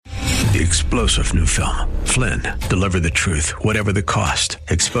The explosive new film, Flynn, deliver the truth, whatever the cost,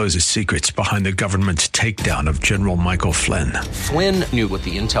 exposes secrets behind the government's takedown of General Michael Flynn. Flynn knew what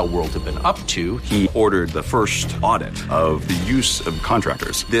the intel world had been up to. He ordered the first audit of the use of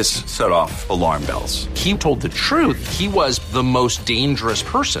contractors. This set off alarm bells. He told the truth. He was the most dangerous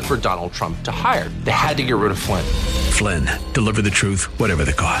person for Donald Trump to hire. They had to get rid of Flynn. Flynn, deliver the truth, whatever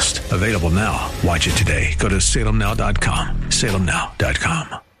the cost. Available now. Watch it today. Go to salemnow.com.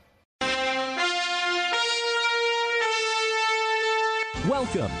 salemnow.com.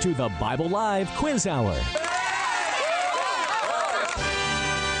 Welcome to the Bible Live Quiz Hour.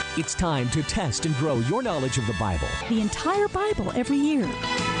 It's time to test and grow your knowledge of the Bible. The entire Bible every year.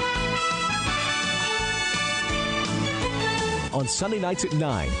 On Sunday nights at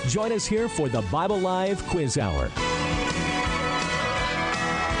 9, join us here for the Bible Live Quiz Hour.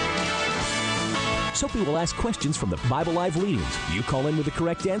 Soapy will ask questions from the Bible Live leaders. You call in with the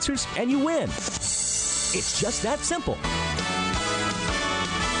correct answers, and you win. It's just that simple.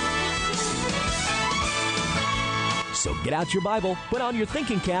 So get out your Bible, put on your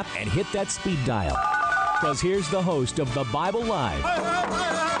thinking cap, and hit that speed dial. Because here's the host of the Bible Live,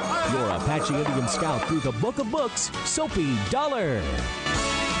 your Apache Indian scout through the Book of Books, Soapy Dollar.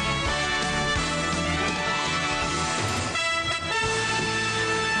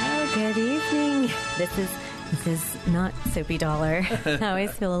 Oh, good evening. This is not Soapy Dollar. I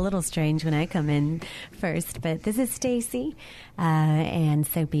always feel a little strange when I come in first, but this is Stacy, and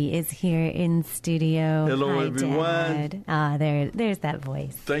Soapy is here in studio. Hello, Hi, everyone. Dad. There's that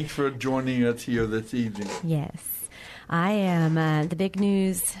voice. Thanks for joining us here this evening. Yes. I am, the big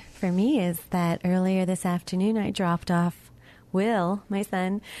news for me is that earlier this afternoon I dropped off Will, my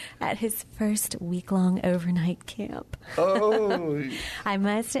son, at his first week-long overnight camp. Oh.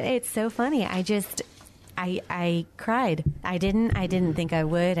 It's so funny. I cried. I didn't think I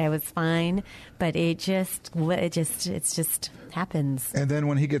would. I was fine, but it just happens. And then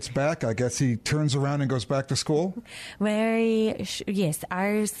when he gets back, I guess he turns around and goes back to school? Yes,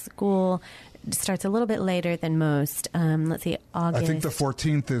 our school starts a little bit later than most. Let's see, August. I think the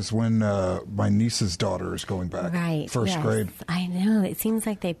 14th is when my niece's daughter is going back. Right. First grade. I know. It seems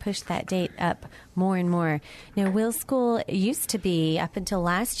like they push that date up more and more. Now, Will's school used to be, up until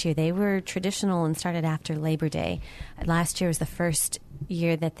last year, they were traditional and started after Labor Day. Last year was the first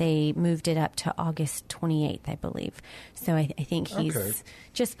year that they moved it up to August 28th, I believe. So I think he's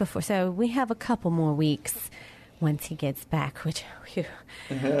just before. So we have a couple more weeks once he gets back, which, whew.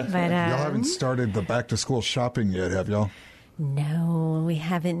 But y'all haven't started the back-to-school shopping yet, have y'all? No, we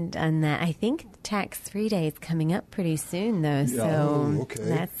haven't done that. I think tax-free day is coming up pretty soon, though. So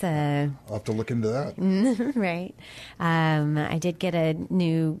that's I'll have to look into that. Right. I did get a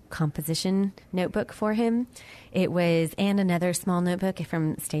new composition notebook for him. And another small notebook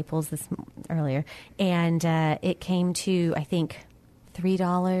from Staples earlier. And it came to, I think,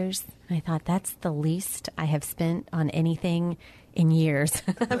 $3. I thought that's the least I have spent on anything in years.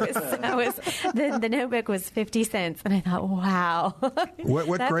 The notebook was 50 cents, and I thought, wow.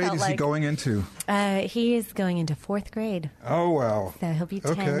 What grade is he going into? He is going into 4th grade. Oh, wow. So he'll be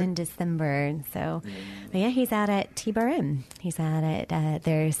 10 in December. And so, but he's out at T-Bar-M. He's out at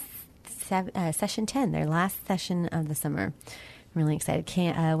their session 10, their last session of the summer. I'm really excited.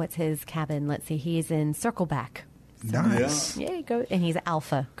 What's his cabin? Let's see. He's in Circleback. Nice. Yeah, go. And he's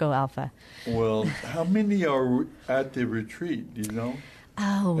Alpha. Go Alpha. Well, how many are at the retreat, do you know?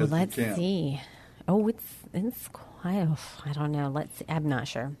 Oh, let's see. Oh, it's quite, I don't know. I'm not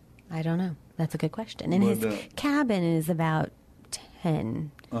sure. I don't know. That's a good question. And his cabin is about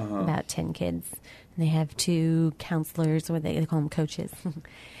 10 kids. And they have 2 counselors, or they call them coaches.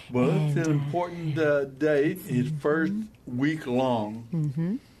 Well, it's an important day. His first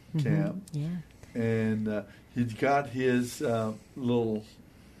week-long camp. Yeah. And he's got his little...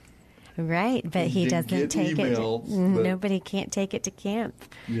 Right, but he doesn't take emails, it. Nobody can't take it to camp.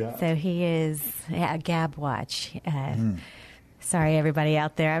 Yeah. So he is a Gab Watch. Sorry, everybody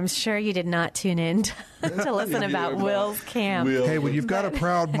out there. I'm sure you did not tune in to listen about Will's camp. Hey, when you've got a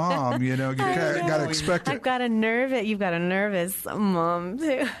proud mom, you got to expect it. You've got a nervous mom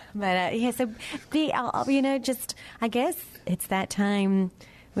too. But so I guess it's that time.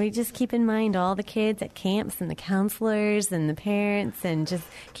 We just keep in mind all the kids at camps and the counselors and the parents, and just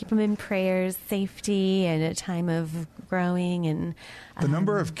keep them in prayers, safety, and a time of growing. And the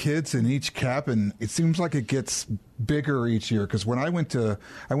number of kids in each cabin, it seems like it gets bigger each year. Because when I went to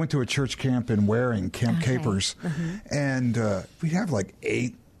a church camp in Waring, Camp Capers, and we'd have like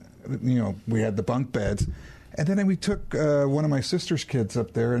 8. We had the bunk beds, and then we took one of my sister's kids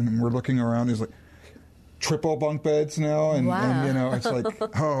up there, and we're looking around. He's like, triple bunk beds now, and Wow. it's like,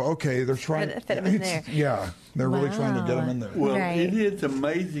 oh, okay, they're trying Fit 'em in there. Yeah, they're really trying to get them in there. Well, Right. it is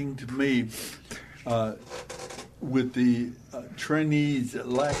amazing to me with the trainees at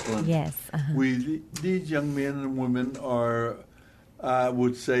Lackland. Yes. These young men and women are, I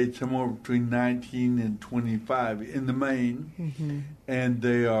would say, somewhere between 19 and 25 in the main, and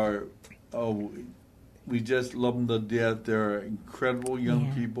they are, we just love them to death. They're incredible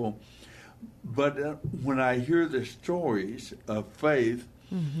young people. But when I hear the stories of faith,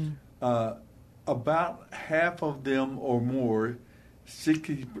 about half of them or more,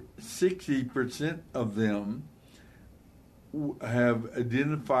 60% of them have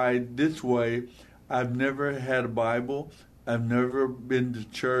identified this way. I've never had a Bible. I've never been to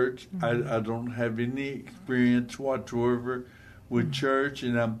church. I don't have any experience whatsoever with church,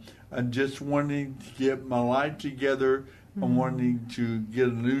 and I'm just wanting to get my life together. I'm wanting to get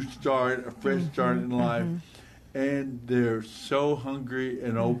a new start, a fresh start in life. And they're so hungry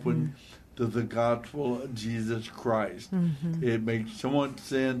and open to the gospel of Jesus Christ. It makes so much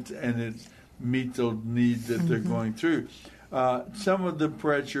sense, and it meets those needs that they're going through. Some of the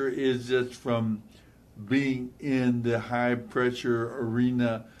pressure is just from being in the high-pressure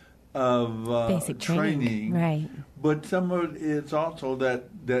arena of basic training. Right. But some of it is also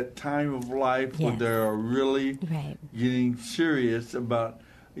that time of life where they are really getting serious about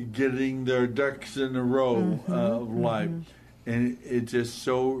getting their ducks in a row of life. And it's just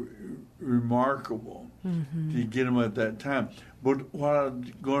so remarkable to get them at that time. But what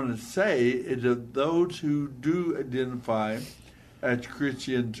I'm going to say is that those who do identify as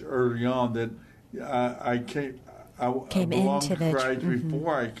Christians early on, that I belonged to Christ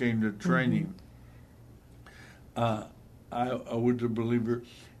before I came to training. I was a believer.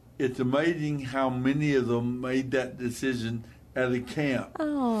 It's amazing how many of them made that decision at a camp.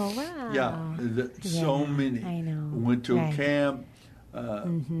 Oh, wow. Yeah, so many. I know. Went to a camp,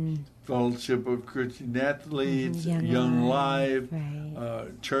 Fellowship of Christian Athletes, Young Life,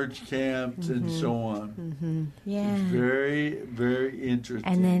 church camps, and so on. Yeah. It's very, very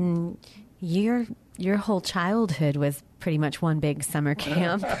interesting. And then your whole childhood was pretty much one big summer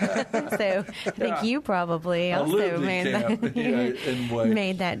camp. So I think you probably also made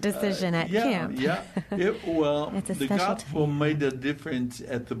that decision at camp. The gospel made a difference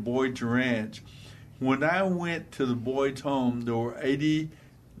at the Boyd's Ranch. When I went to the Boyd's home, there were 80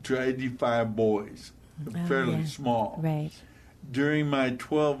 to 85 boys, fairly small. Right. During my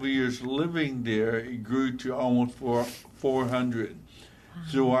 12 years living there, it grew to almost 400. Wow.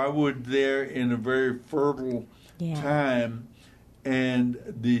 So I was there in a very fertile time, and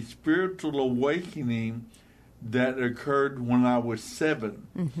the spiritual awakening that occurred when I was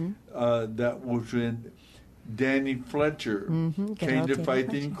 7, that was when Danny Fletcher came to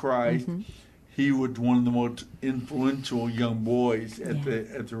faith in Christ. He was one of the most influential young boys at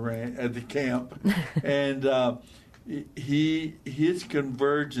the camp, and his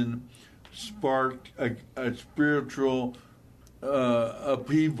conversion sparked a spiritual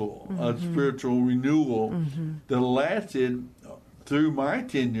upheaval, a spiritual renewal that lasted through my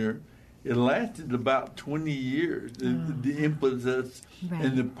tenure. It lasted about 20 years. The impetus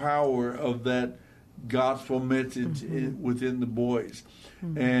and the power of that gospel message within the boys.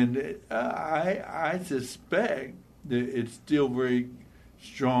 And I suspect that it's still very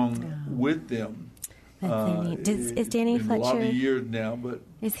strong with them. That's neat. Is Danny Fletcher? A lot of years now, but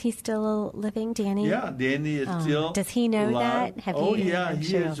is he still living, Danny? Yeah, Danny is still. Does he know alive. that?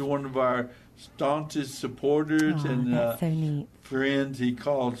 He is one of our staunchest supporters and that's so neat. Friends. He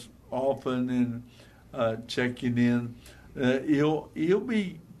calls often and checking in. He'll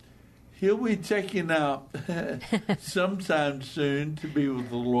be checking out sometime soon to be with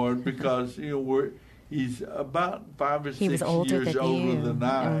the Lord, because he's about 5 or 6 years older than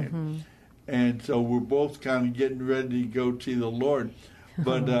I. And so we're both kind of getting ready to go see the Lord,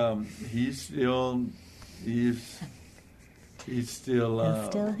 but he's still here.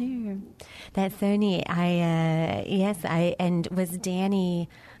 That's so neat. And was Danny?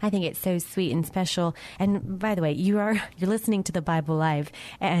 I think it's so sweet and special. And by the way, you're listening to the Bible Live,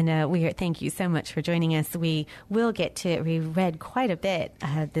 and thank you so much for joining us. We read quite a bit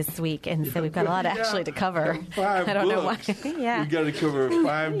this week, and so we've got a lot actually to cover. I don't know why. We got to cover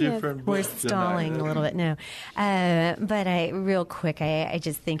 5 different books. We're stalling a little bit now, but real quick, I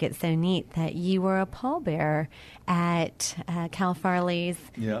just think it's so neat that you were a pallbearer at Cal Farley's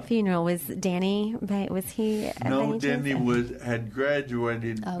funeral. Was Danny? Was he? No, Danny had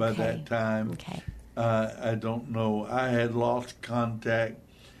graduated by that time. Okay. I don't know. I had lost contact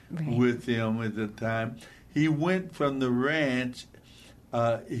with him at the time. He went from the ranch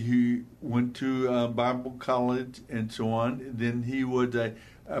He went to Bible college and so on. Then he was a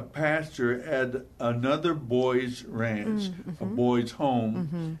pastor at another boys' ranch, a boys'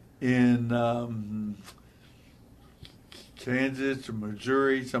 home in Kansas or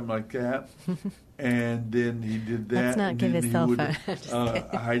Missouri, something like that. And then he did that. Let's not give his cell phone.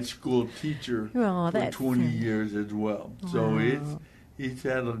 A high school teacher for 20 years as well. Wow. So he's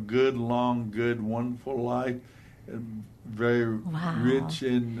had a good, long, good, wonderful life, very rich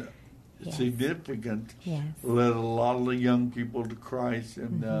and significant. Yes. Led a lot of the young people to Christ,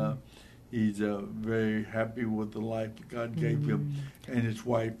 and he's very happy with the life that God gave him and his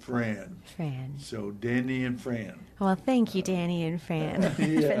wife, Fran. So Danny and Fran. Well, thank you, Danny and Fran, for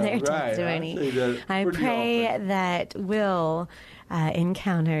their testimony. I pray often that Will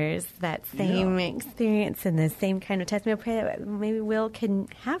encounters that same experience and the same kind of testimony. I pray that maybe Will can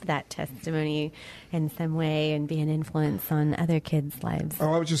have that testimony in some way and be an influence on other kids' lives.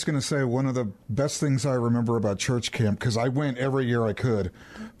 Oh, I was just going to say, one of the best things I remember about church camp, because I went every year I could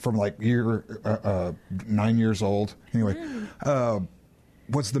from like 9 years old, anyway,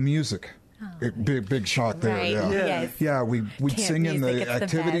 was the music. Big shock there. Right. Yeah, Yes. yeah. We'd sing in music, the it's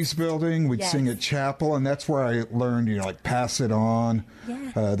activities the building. We'd sing at chapel, and that's where I learned, like pass it on.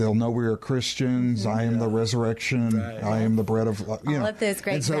 Yeah. They'll know we are Christians. I am the resurrection. I am the bread of life. All of those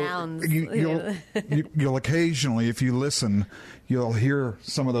great sounds. You'll occasionally, if you listen, you'll hear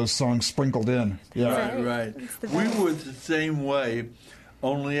some of those songs sprinkled in. Yeah, right. We were the same way,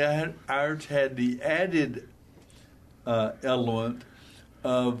 only ours had the added element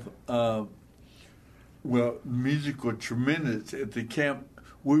of music was tremendous at the camp.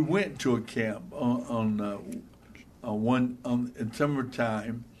 We went to a camp in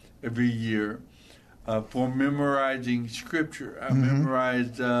summertime every year for memorizing scripture. I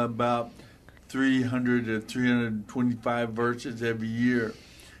memorized about 300 to 325 verses every year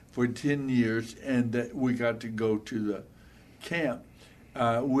for 10 years, and that we got to go to the camp.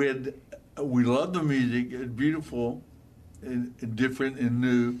 We loved the music. It's beautiful and different and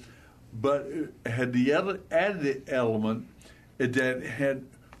new, but it had the added element that it had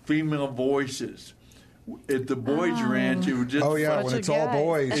female voices. At the boys' ranch, it was just when it's all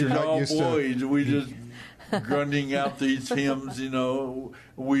boys, you're not used to. We just grunting out these hymns,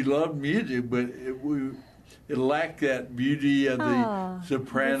 We loved music, but it lacked that beauty of the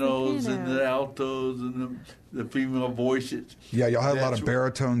sopranos and the altos and the female voices. Yeah, y'all had a lot of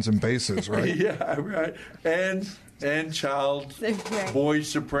baritones and basses, right? Yeah, right. And child boy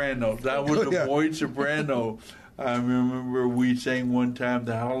sopranos. That was the boy soprano. I remember we sang one time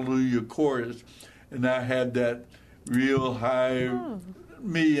the Hallelujah chorus, and I had that real high,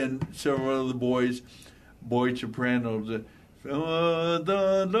 me and several of the boy sopranos.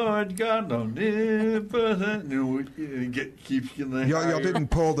 The Lord God omnipotent. Keeps getting y'all didn't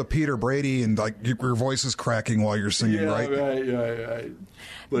pull the Peter Brady and your voice is cracking while you're singing, right? Right.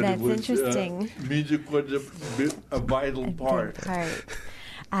 But that's it was, interesting. Music was a vital part.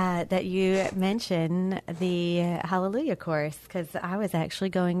 That you mention the Hallelujah chorus, because I was actually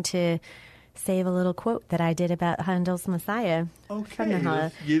going to save a little quote that I did about Handel's Messiah. Okay,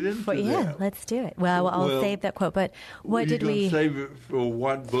 let's get into that. Yeah, let's do it. Well, I'll save that quote. But what did we save it for?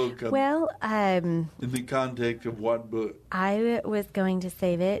 What book? In the context of what book? I was going to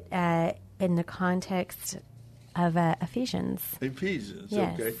save it in the context of Ephesians. Ephesians,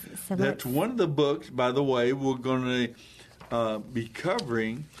 yes. Okay. So that's one of the books, by the way, we're going to be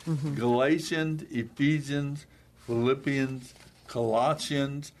covering. Galatians, Ephesians, Philippians,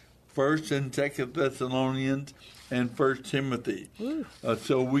 Colossians, 1st and 2nd Thessalonians, and 1st Timothy.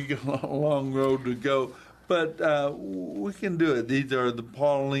 So we got a long road to go. But we can do it. These are the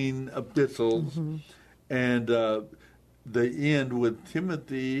Pauline epistles. And they end with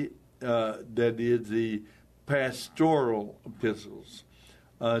Timothy, that is the pastoral epistles.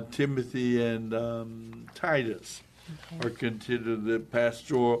 Timothy and Titus are considered the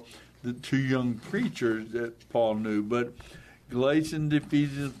pastoral, the two young preachers that Paul knew. But Galatians,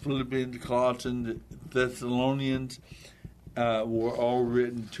 Ephesians, Philippians, Colossians, Thessalonians were all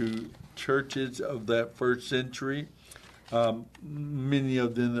written to churches of that first century. Many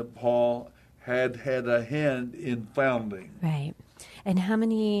of them that Paul had a hand in founding. Right. And how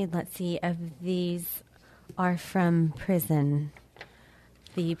many, of these are from prison?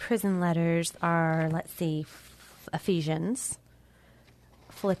 The prison letters are, Ephesians,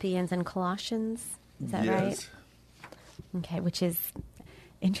 Philippians, and Colossians. Is that right? Okay, which is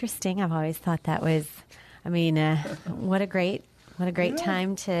interesting. I've always thought that was, what a great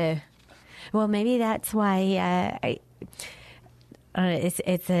time to. Well, maybe that's why it's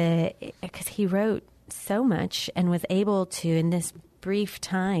because he wrote so much and was able to in this brief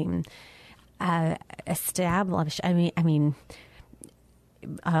time establish.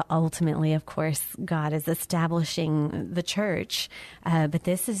 Ultimately, of course, God is establishing the church, but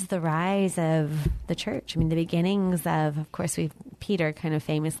this is the rise of the church. I mean, the beginnings of course, we've Peter kind of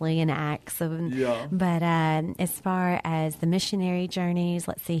famously in Acts. But as far as the missionary journeys,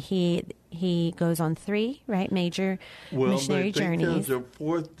 let's see, he goes on 3, right, major missionary journeys. There's a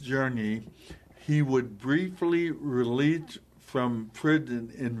 4th journey. He would briefly release from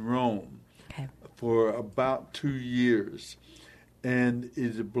prison in Rome for about 2 years. And it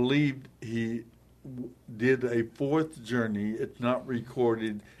is believed he did a 4th journey. It's not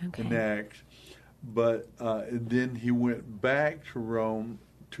recorded in Acts. But and then he went back to Rome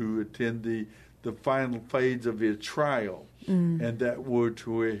to attend the final phase of his trial. And that was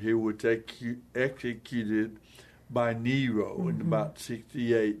to where he was executed by Nero in about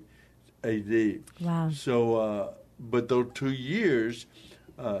 68 A.D. Wow. So, but those 2 years,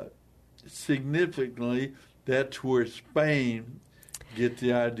 significantly, that's where Spain get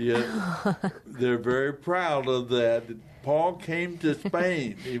the idea. They're very proud of that. Paul came to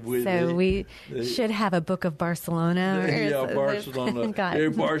Spain. We should have a book of Barcelona. Barcelona.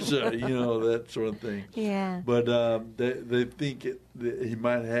 Barca, that sort of thing. Yeah. But they think that he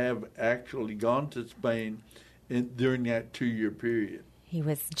might have actually gone to Spain during that 2-year period. He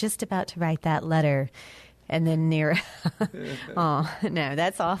was just about to write that letter. And then Nero. Oh, no,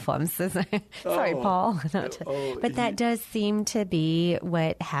 that's awful. I'm so sorry. Sorry, Paul. But that does seem to be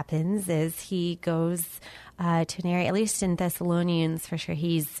what happens is he goes to an area, at least in Thessalonians for sure,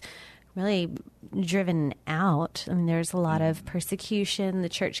 he's really driven out. I mean, there's a lot of persecution. The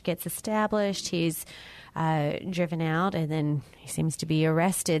church gets established. He's driven out, and then he seems to be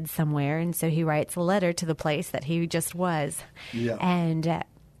arrested somewhere. And so he writes a letter to the place that he just was. Yeah.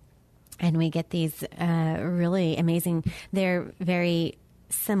 And we get these really amazing, they're very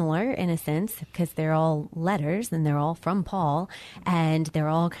similar in a sense because they're all letters and they're all from Paul and they're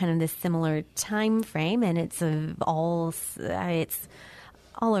all kind of this similar time frame, and it's all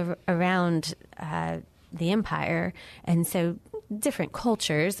around the empire, and so different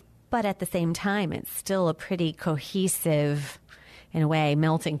cultures, but at the same time it's still a pretty cohesive, in a way,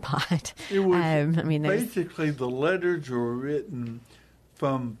 melting pot. It was basically the letters were written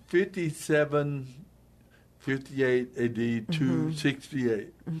from 58 A.D. to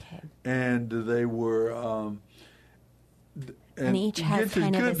 68. Okay. And they were... and each has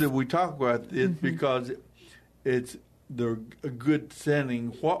kind of... It's good that we talk about this because it's a good setting.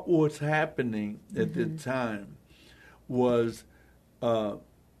 What was happening at the time was the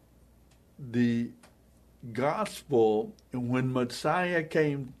gospel, when Messiah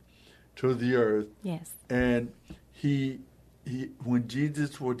came to the earth. Yes. And when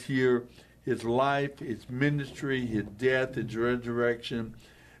Jesus was here, his life, his ministry, his death, his resurrection,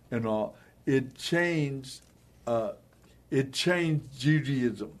 and all, it changed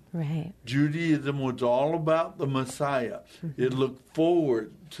Judaism. Right. Judaism was all about the Messiah. It looked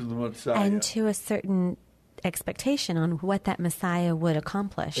forward to the Messiah. And to a certain expectation on what that Messiah would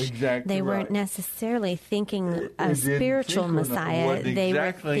accomplish. Exactly. They weren't necessarily thinking a spiritual Messiah. They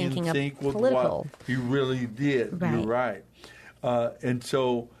were thinking of political. What he really did. Right. You're right. And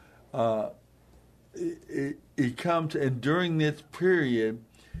so it comes, and during this period,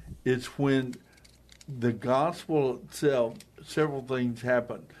 it's when the gospel itself, several things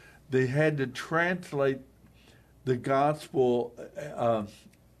happened. They had to translate the gospel, I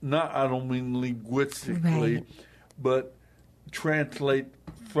don't mean linguistically, but translate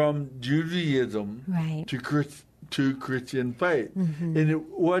from Judaism to Christian faith. And it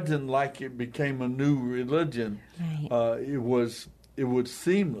wasn't like it became a new religion. Right. It was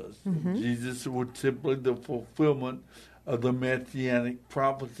seamless. Jesus was simply the fulfillment of the messianic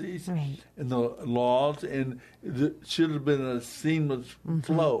prophecies and the laws, and it should have been a seamless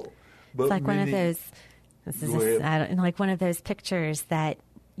flow. But it's like one of those. Like one of those pictures that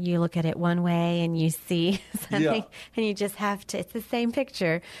you look at it one way and you see something, and you just have to. It's the same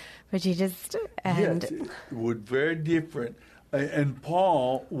picture, but you just yes, it was very different. And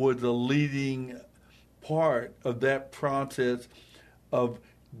Paul was a leading part of that process of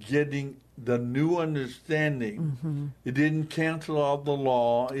getting the new understanding. It didn't cancel out the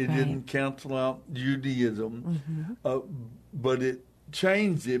law. It didn't cancel out Judaism, but it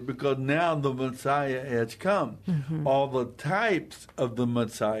changed it because now the Messiah has come. All the types of the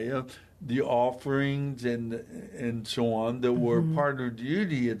Messiah, the offerings and so on that were part of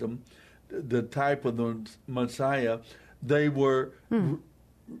Judaism, the type of the Messiah, they were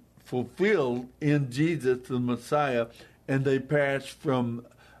fulfilled in Jesus, the Messiah, and they passed from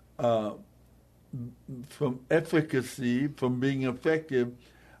efficacy, from being effective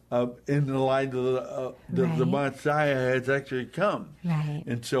in the light of the Messiah has actually come. Right.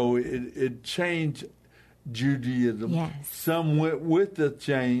 And so it changed Judaism. Yes. Some went with the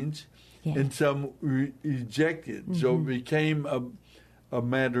change, yes. and some rejected. Mm-hmm. So it became a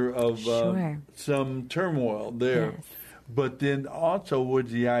matter of some turmoil there. Yes. But then also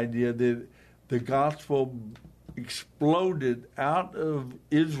was the idea that the gospel exploded out of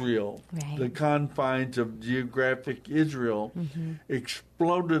Israel, the confines of geographic Israel,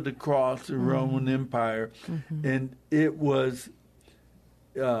 exploded across the Roman Empire, and it was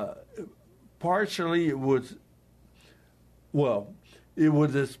partially it was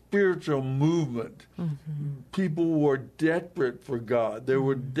a spiritual movement. People were desperate for God. They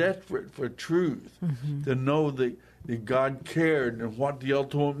were desperate for truth, to know that God cared and what the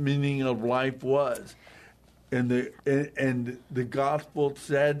ultimate meaning of life was. And the gospel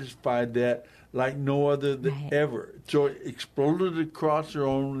satisfied that like no other ever. So it exploded across their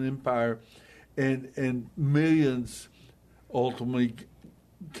own empire, and millions ultimately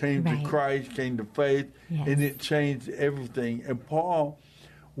came to Christ, came to faith, and it changed everything. And Paul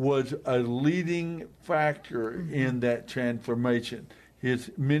was a leading factor in that transformation.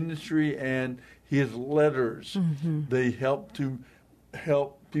 His ministry and his letters, they helped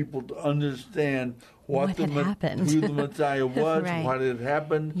people to understand what had happened, who the Messiah was, what had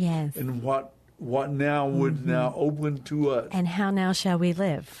happened, and what now would now open to us, and how now shall we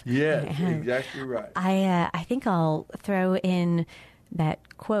live. Yes, exactly right. I think I'll throw in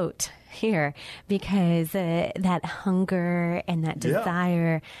that quote here because that hunger and that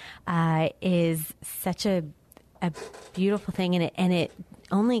desire is such a beautiful thing, and it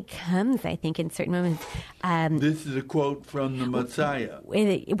only comes, I think, in certain moments. This is a quote from the Messiah.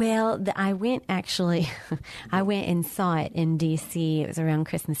 I went and saw it in D.C. It was around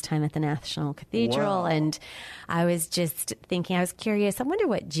Christmas time at the National Cathedral, and I was just thinking, I was curious, I wonder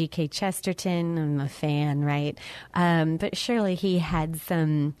what G.K. Chesterton, I'm a fan, right? But surely he had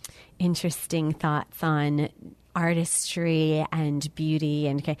some interesting thoughts on artistry and beauty,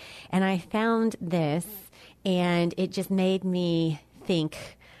 and I found this, and it just made me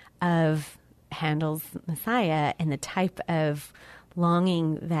think of Handel's Messiah and the type of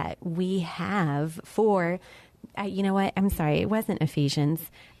longing that we have for, you know what, I'm sorry, it wasn't Ephesians.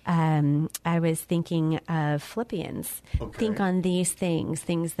 I was thinking of Philippians. Okay. Think on these things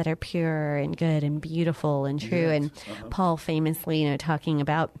that are pure and good and beautiful and true. Yes. And Paul famously, talking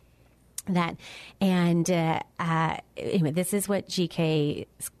about that. And anyway, this is what G.K.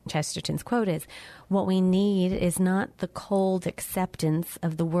 Chesterton's quote is. What we need is not the cold acceptance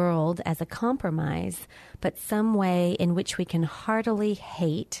of the world as a compromise, but some way in which we can heartily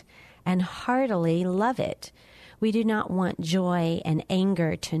hate and heartily love it. We do not want joy and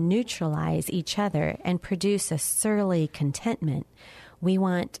anger to neutralize each other and produce a surly contentment. We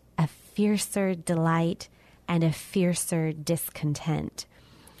want a fiercer delight and a fiercer discontent.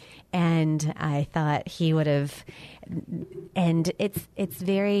 And I thought he would have, and it's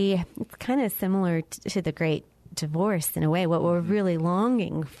kind of similar to the Great Divorce in a way. What we're really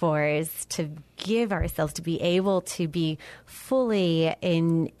longing for is to give ourselves, to be able to be fully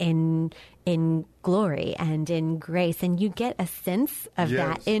in glory and in grace. And you get a sense of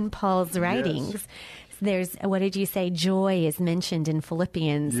that in Paul's writings. Yes. There's, what did you say? Joy is mentioned in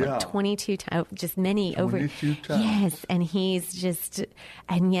Philippians like 22 times, just many 22 times. Yes, and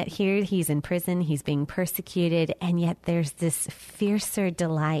and yet here he's in prison, he's being persecuted, and yet there's this fiercer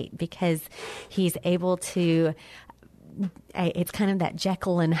delight because he's able to, it's kind of that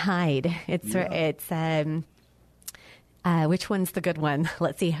Jekyll and Hyde. Which one's the good one?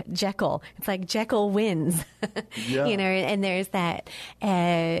 Let's see. Jekyll. It's like Jekyll wins, and there's that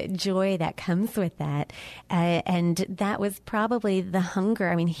joy that comes with that. And that was probably the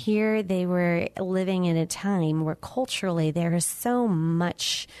hunger. I mean, here they were living in a time where culturally there is so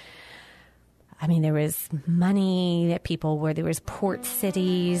much. I mean, there was money that there was port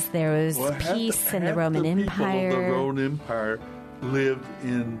cities, there was peace in the Roman Empire. The Roman Empire lived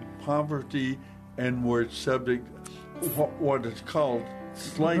in poverty and were subject what is called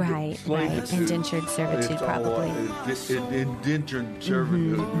slavery. Right. Indentured servitude, probably. Indentured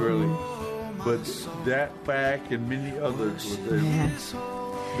servitude, really. But that fact and many others were there.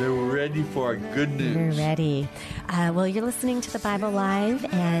 They were ready for good news. We're ready. Well, you're listening to the Bible Live,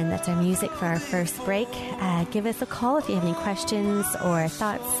 and that's our music for our first break. Give us a call if you have any questions or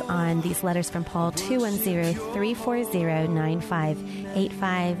thoughts on these letters from Paul,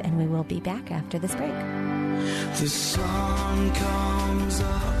 210-340-9585, and we will be back after this break. The sun comes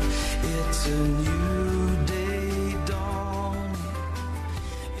up, it's a new day dawning.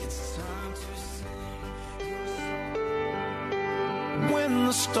 It's time to say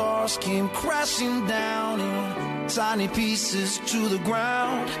stars came crashing down in tiny pieces to the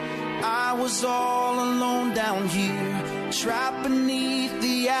ground. I was all alone down here, trapped beneath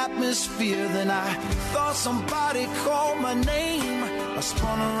the atmosphere. Then I thought somebody called my name. I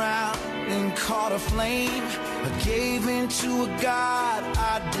spun around and caught a flame. I gave in to a God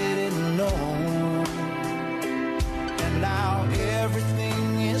I didn't know. And now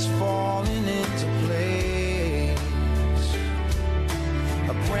everything is falling into place.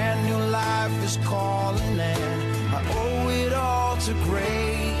 A brand new life is calling and I owe it all to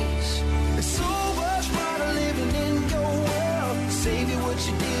grace. It's so much brighter living in your world. Savior, what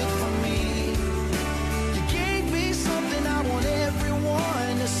you did for me. You gave me something I want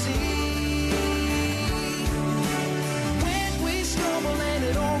everyone to see. When we stumble and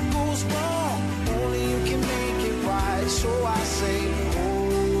it all goes wrong, only you can make it right. So I say,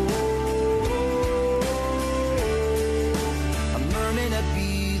 I'm learning to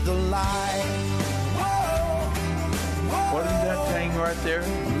be the light. What is that saying right there?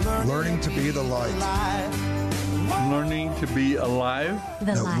 Learning to be the light. Learning to be alive?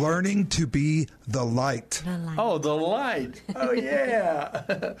 Learning to be the light. Oh, the light. Oh,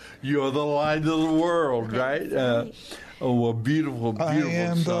 yeah. You're the light of the world, right? Oh, a beautiful, beautiful I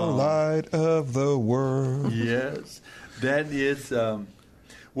am song. the light of the world. Yes. That is,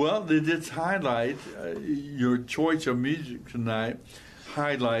 well, they just highlight your choice of music tonight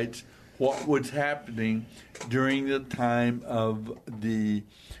highlights what was happening during the time of the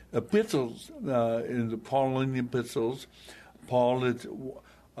epistles, in the Pauline epistles. Paul is,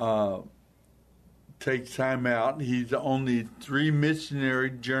 takes time out. He's only 3 missionary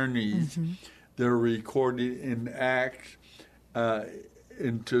journeys that are recorded in Acts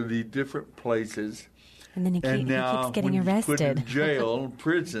into the different places. And then he keeps getting arrested. Put in jail,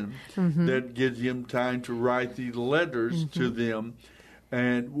 prison, that gives him time to write these letters to them.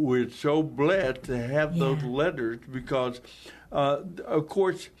 And we're so blessed to have those letters because, of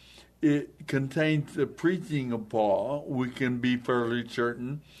course, it contains the preaching of Paul. We can be fairly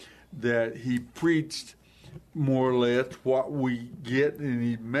certain that he preached more or less what we get in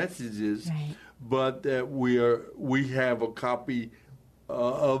his messages, but that we have a copy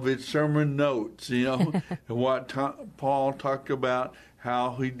of his sermon notes, and what Paul talked about,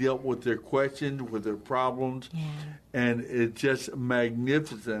 how he dealt with their questions, with their problems, and it's just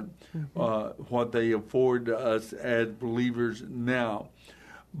magnificent what they afford to us as believers now.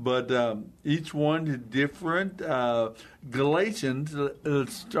 But each one is different. Galatians,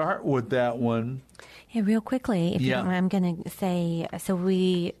 let's start with that one. Yeah, real quickly, if you don't mind, I'm going to say, so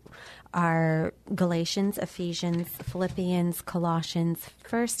we are Galatians, Ephesians, Philippians, Colossians,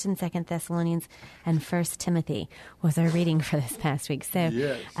 1st and 2nd Thessalonians, and 1st Timothy was our reading for this past week. So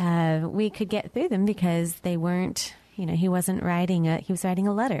we could get through them because they weren't, he wasn't writing he was writing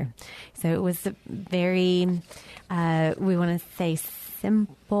a letter. So it was very, we want to say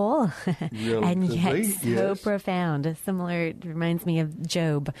simple and yet so profound. Similar, it reminds me of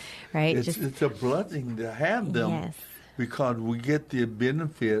Job, right? It's a blessing to have them. Yes. Because we get the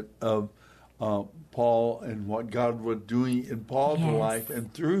benefit of Paul and what God was doing in Paul's life,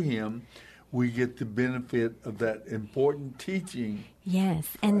 and through him, we get the benefit of that important teaching. Yes,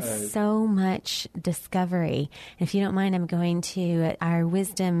 and so much discovery. If you don't mind, I'm going to our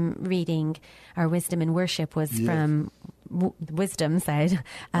wisdom reading. Our wisdom and worship was from wisdom side.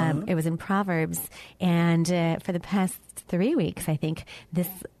 It was in Proverbs, and for the past 3 weeks, I think this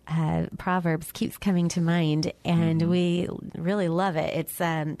Proverbs keeps coming to mind, and we really love it. It's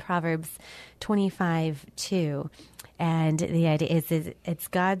Proverbs 25:2. And the idea is it's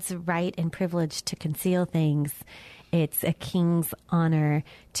God's right and privilege to conceal things. It's a king's honor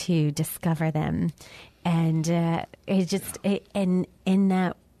to discover them. And and in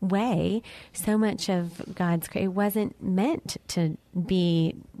that way, so much of God's it wasn't meant to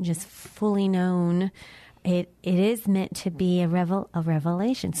be just fully known. It is meant to be a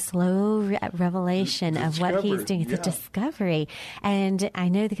revelation, slow revelation of what he's doing. It's a discovery. And I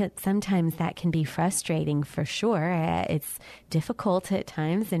know that sometimes that can be frustrating for sure. It's difficult at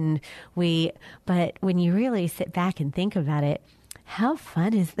times. But when you really sit back and think about it, how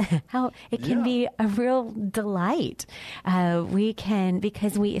fun is that? How it can be a real delight. Especially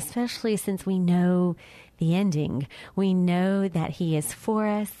since we know the ending. We know that he is for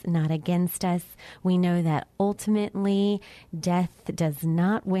us, not against us. We know that ultimately death does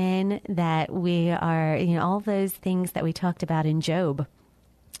not win, that we are, all those things that we talked about in Job.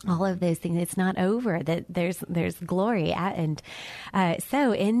 All of those things, it's not over, that there's glory.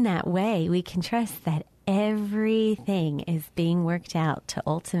 So in that way, we can trust that everything is being worked out to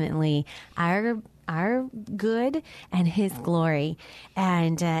ultimately our good and his glory.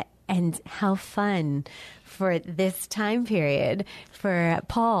 And And how fun for this time period for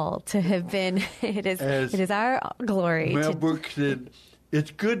Paul to have been. It is our glory. Mel Brooks said,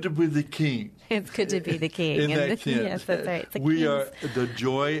 "It's good to be the king." It's good to be the king. In that sense. Yes, that's right. We are the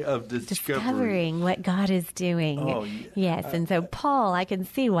joy of discovering what God is doing. Oh, yeah. Yes, and so Paul, I can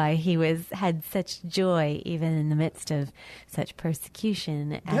see why he had such joy even in the midst of such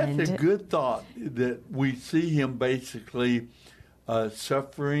persecution. That's a good thought, that we see him basically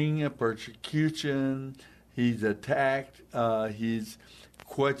suffering a persecution. He's attacked. He's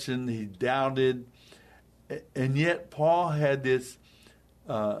questioned. He's doubted. And yet Paul had this,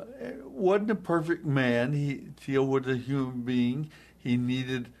 wasn't a perfect man. He still was a human being. He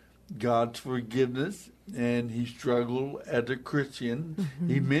needed God's forgiveness, and he struggled as a Christian. Mm-hmm.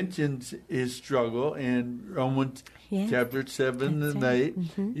 He mentions his struggle in Romans chapter 7 and 8.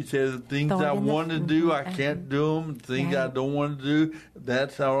 Mm-hmm. He says, the things I want to do, I can't do them. The things I don't want to do,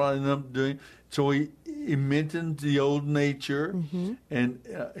 that's how I end up doing. So he mentions the old nature and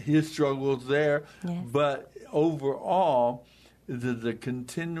his struggles there. Yes. But overall, it is a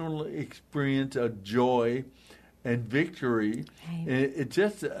continual experience of joy and victory. Right. It's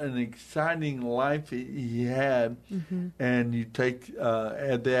just an exciting life he had. Mm-hmm. And you take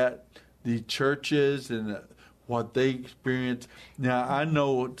add that the churches and what they experience. Now, I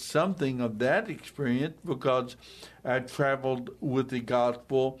know something of that experience because I traveled with the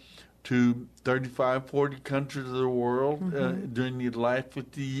gospel to 35, 40 countries of the world during the last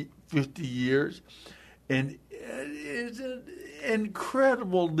 50 years. And it's an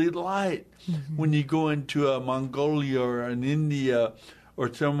incredible delight when you go into a Mongolia or an India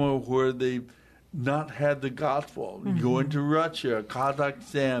or somewhere where they've not had the gospel. You go into Russia,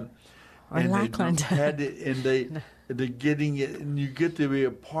 Kazakhstan, or and Lackland. They've had it, and they're getting it, and you get to be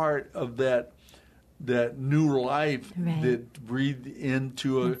a part of that new life that breathed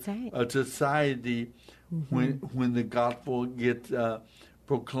into a society when the gospel gets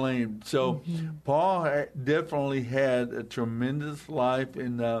proclaimed. So Paul definitely had a tremendous life,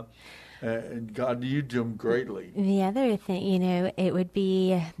 and God used him greatly. The other thing, it would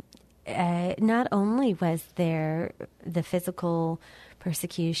be not only was there the physical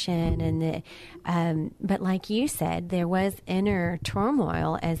persecution and but like you said, there was inner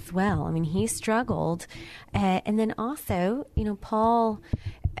turmoil as well. I mean, he struggled, and then also, Paul,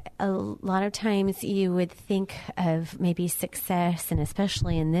 a lot of times you would think of maybe success, and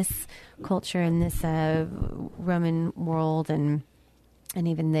especially in this culture, in this Roman world and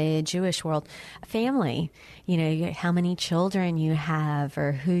even the Jewish world, family, how many children you have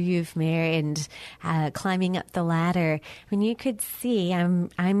or who you've married, and climbing up the ladder. I mean, you could see,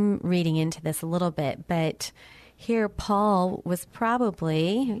 I'm reading into this a little bit, but here Paul was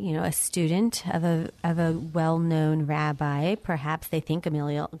probably, a student of a well-known rabbi. Perhaps they think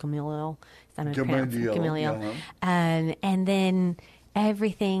Gamaliel. And then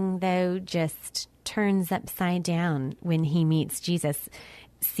everything, though, just turns upside down when he meets Jesus,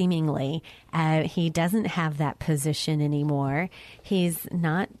 seemingly. He doesn't have that position anymore. He's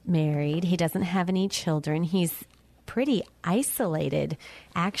not married. He doesn't have any children. He's pretty isolated,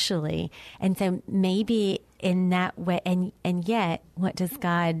 actually. And so maybe in that way, and yet, what does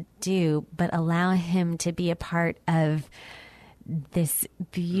God do but allow him to be a part of this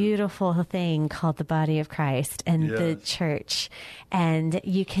beautiful thing called the body of Christ and the church? And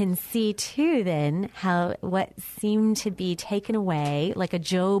you can see too then how what seemed to be taken away, like a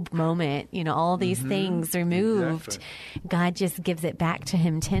Job moment, all these things removed, God just gives it back to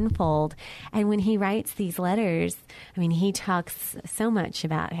him tenfold. And when he writes these letters, I mean, he talks so much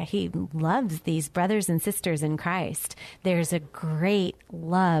about how he loves these brothers and sisters in Christ. There's a great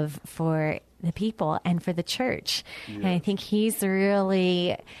love for the people and for the church. Yes. And I think he's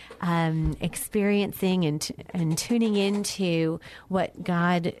really experiencing and tuning into what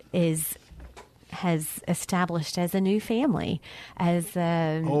God has established as a new family. It's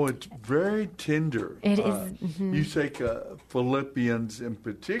very tender. It is. You take Philippians in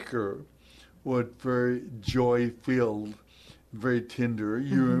particular, was very joy-filled, very tender.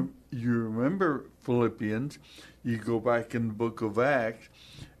 You remember Philippians, you go back in the book of Acts,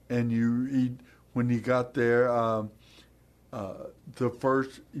 and you read when he got there, the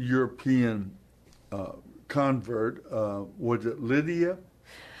first European convert, was it Lydia?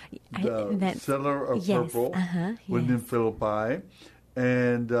 The seller of purple was in Philippi.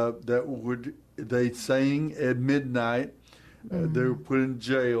 And they sang at midnight. They were put in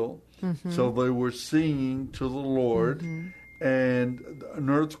jail. So they were singing to the Lord. And an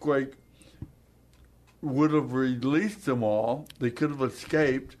earthquake would have released them all. They could have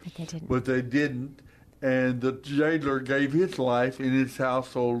escaped, but they didn't. and the jailer gave his life, and his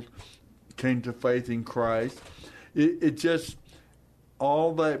household came to faith in Christ. It just,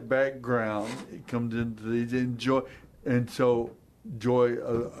 all that background, it comes into these, and so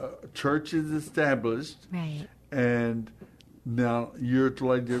church is established, right? And now years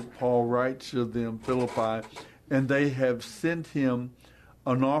later, Paul writes to them, Philippi, and they have sent him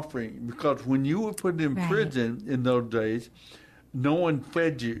an offering, because when you were put in prison in those days, no one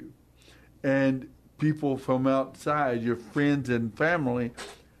fed you, and people from outside, your friends and family,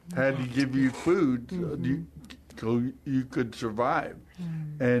 had to give you food so you could survive.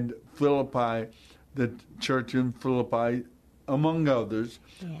 And Philippi, the church in Philippi, among others,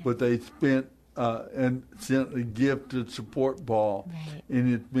 but they spent and sent a gift to support Paul in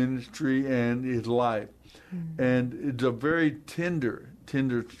his ministry and his life. And it's a very tender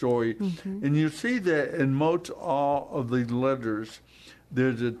story. And you see that in most all of the letters,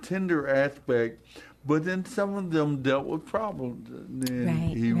 there's a tender aspect, but then some of them dealt with problems.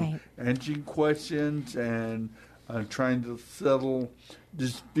 And he answering questions and trying to settle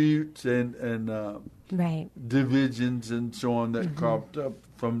disputes and divisions and so on that cropped up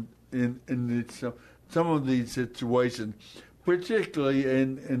from in some of these situations, particularly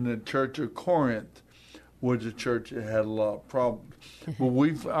in the Church of Corinth, was a church that had a lot of problems. Well,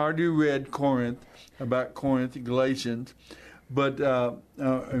 we've already read about Corinth, Galatians, but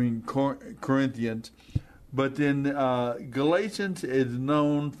Corinthians. But then Galatians is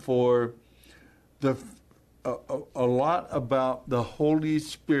known for a lot about the Holy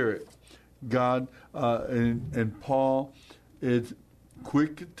Spirit. God and Paul is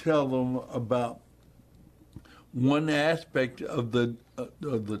quick to tell them about one aspect of the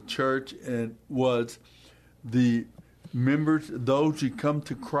church, and was the members, those who come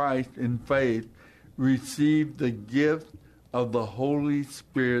to Christ in faith, receive the gift of the Holy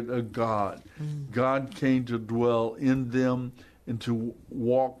Spirit of God. God came to dwell in them and to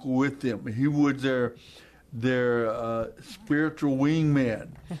walk with them. He was their spiritual wingman.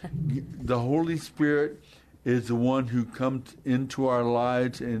 The Holy Spirit is the one who comes into our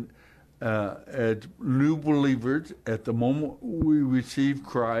lives, and as new believers, at the moment we receive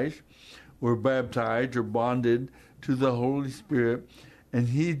Christ, we're baptized or bonded to the Holy Spirit, and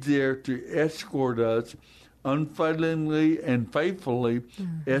He's there to escort us, unfailingly and faithfully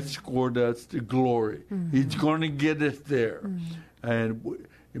escort us to glory. He's going to get us there. And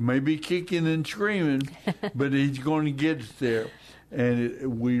it may be kicking and screaming, but He's going to get us there.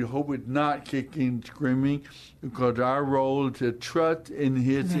 And we hope it's not kicking and screaming, because our role is to trust in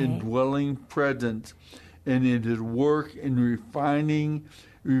His indwelling presence and in His work in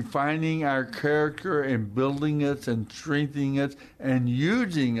refining our character and building us and strengthening us and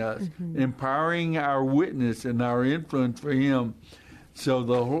using us, empowering our witness and our influence for Him. So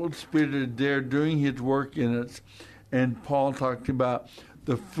the Holy Spirit is there doing His work in us. And Paul talked about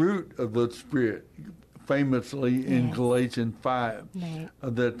the fruit of the Spirit, famously in Galatians 5.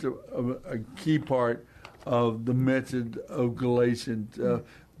 That's a key part of the message of Galatians,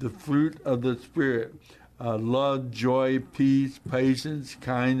 the fruit of the Spirit. Love, joy, peace, patience,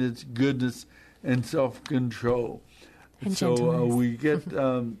 kindness, goodness, and self-control. And so we get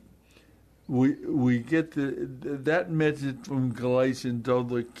that message from Galatians, all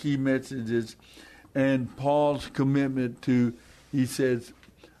the key messages, and Paul's commitment to, he says,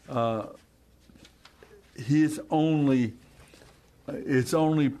 his only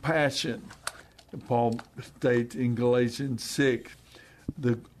passion. Paul states in Galatians 6,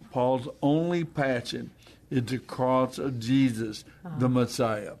 Paul's only passion is the cross of Jesus, the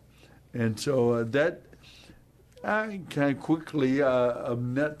Messiah. And so that, I can quickly, a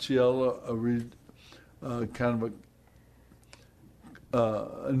nutshell,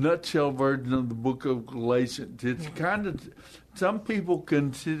 a nutshell version of the book of Galatians. It's kind of, some people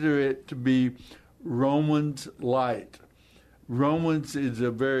consider it to be Romans light. Romans is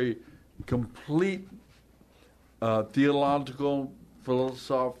a very complete theological,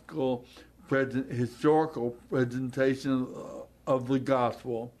 philosophical, historical presentation of the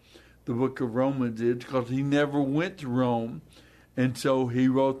gospel. The book of Romans is, because he never went to Rome, and so he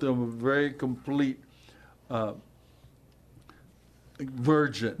wrote them a very complete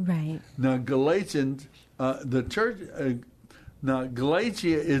version. Right. Now Galatians, the church. Now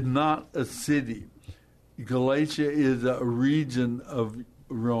Galatia is not a city. Galatia is a region of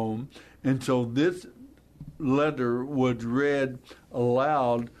Rome, and so this letter was read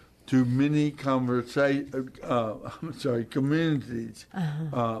aloud to many communities,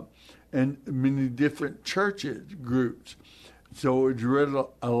 and many different churches, groups. So it's read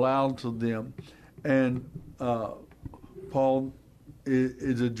aloud to them. And Paul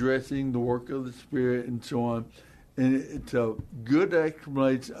is addressing the work of the Spirit and so on. And it's a good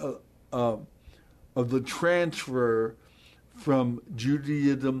explanation of the transfer from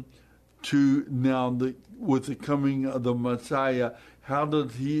Judaism to now with the coming of the Messiah. How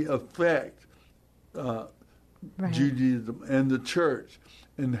does he affect Judaism and the church,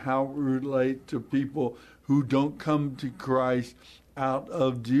 and how it relates to people who don't come to Christ out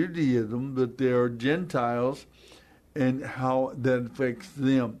of Judaism, but they are Gentiles, and how that affects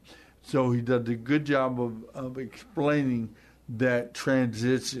them. So he does a good job of explaining that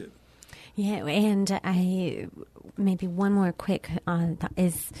transition. Yeah, and maybe one more quick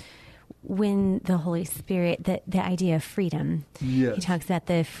is when the Holy Spirit, the idea of freedom. Yes. He talks about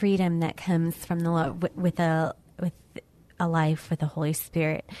the freedom that comes from the Lord with a life with the Holy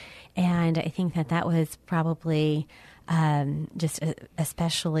Spirit, and I think that was probably just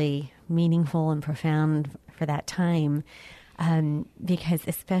especially meaningful and profound for that time. Because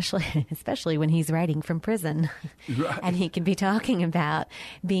especially when he's writing from prison, right. And he can be talking about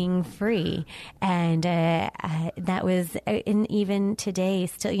being free, and that was, and even today,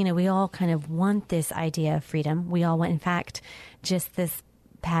 still, we all kind of want this idea of freedom. We all want. In fact, just this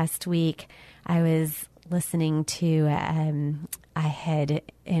past week, I was listening to. I had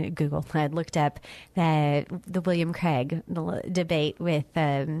in Google. I had looked up the William Craig debate with.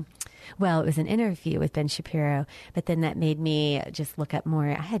 Well, it was an interview with Ben Shapiro, but then that made me just look up more.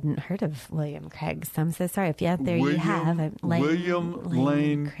 I hadn't heard of William Craig, so I'm so sorry. If out there you have William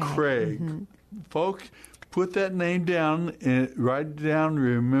Lane Craig. Mm-hmm. Folks, put that name down and write it down.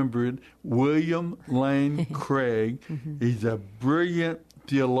 Remember it. William Lane Craig. Mm-hmm. He's a brilliant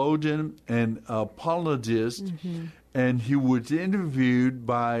theologian and apologist. Mm-hmm. And he was interviewed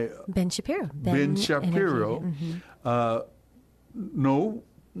by Ben Shapiro. Ben Shapiro. Mm-hmm.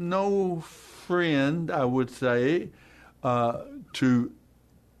 No friend, I would say, to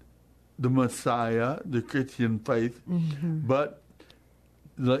the Messiah, the Christian faith, mm-hmm. But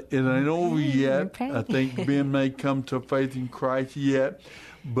it ain't over yet. Okay. I think Ben may come to faith in Christ yet,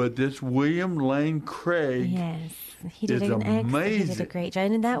 but this William Lane Craig. Yes. He did amazing. He did a great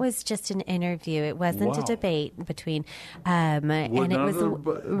job, and that was just an interview. It wasn't a debate between, and it was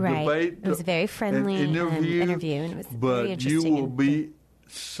right. It was a very friendly interview, and it was very interesting. But you will be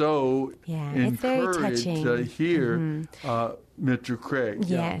so encouraged to hear Mr. Craig.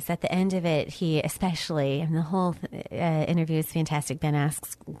 Yes, at the end of it, he especially, and the whole interview is fantastic. Ben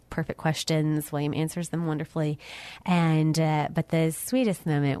asks perfect questions. William answers them wonderfully. And but the sweetest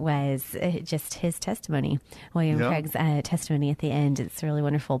moment was just his testimony, William Craig's testimony at the end. It's really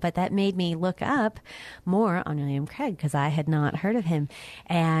wonderful. But that made me look up more on William Craig because I had not heard of him.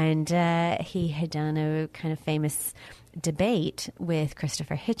 And he had done a kind of famous debate with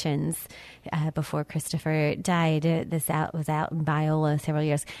Christopher Hitchens before Christopher died. This was out in Biola several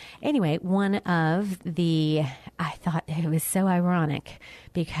years. Anyway, I thought it was so ironic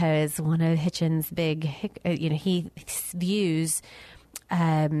because one of Hitchens' big, he views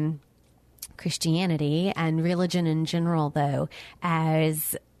Christianity and religion in general, though,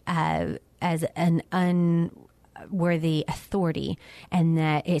 as an unworthy authority, and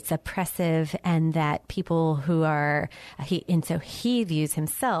that it's oppressive, and that people who are so he views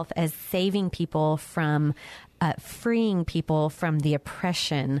himself as saving people from freeing people from the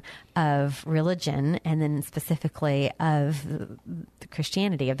oppression of religion, and then specifically of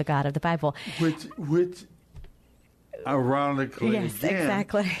Christianity, of the God of the Bible, which ironically, yes, again,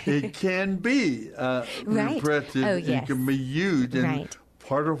 exactly, it can be right. Repressive. Oh, yes. It can be used, and right.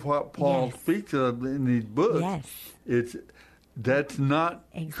 Part of what Paul speaks of in these books, that's not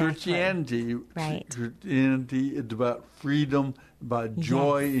Christianity. Right. Christianity is about freedom, about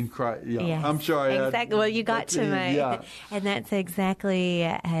joy in Christ. Yeah. Yes. I'm sorry. Exactly. Well, you got to my, and that's exactly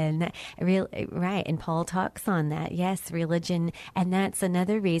right. And Paul talks on that. Yes, religion, and that's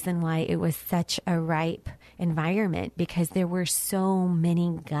another reason why it was such a ripe environment, because there were so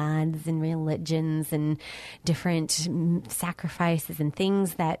many gods and religions and different sacrifices and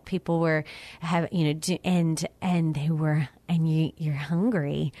things that people were and they were, and you're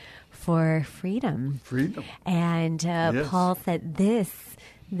hungry for freedom. And yes. Paul said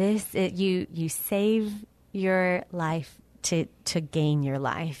you save your life to gain your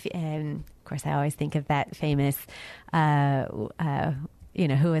life. And of course, I always think of that famous who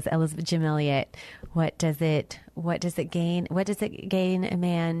is Elizabeth Jim Elliot. What does it gain a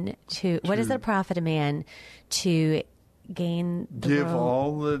man what does it profit a man to gain the give world?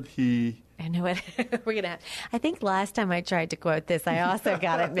 all that he I know what we're going to have. I think last time I tried to quote this, I also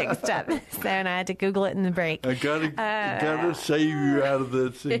got it mixed up. So and I had to Google it in the break. I gotta save you out of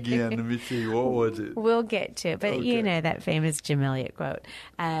this again. Let me see. What was it? We'll get to it. But Okay. you know that famous Jim Elliott quote,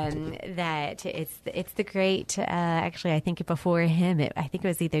 that it's the great, actually, I think before him, I think it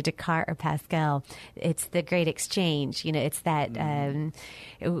was either Descartes or Pascal. It's the great exchange. You know, it's that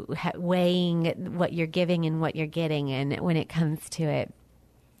weighing what you're giving and what you're getting. And when it comes to it,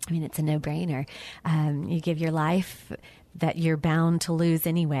 I mean, it's a no-brainer. You give your life that you're bound to lose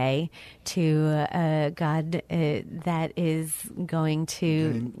anyway to God that is going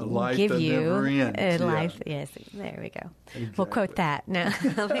to a life give that you never ends. a Yeah. life. Yes, there we go. Exactly. We'll quote that. No,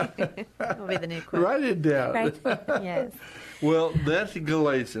 that'll be the new quote. Write it down. Right? Yes. Well, that's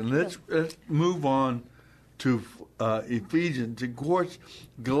Galatians. Let's move on to Ephesians. Of course,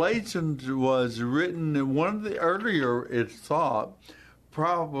 Galatians was written in one of the earlier, it's thought,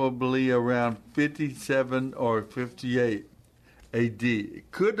 probably around 57 or 58 AD.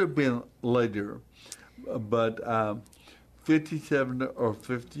 It could have been later, but 57 or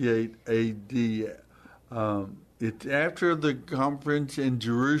 58 AD. It's after the conference in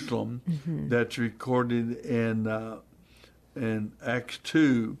Jerusalem that's recorded in Acts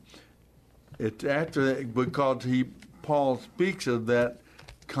 2. It's after that because Paul speaks of that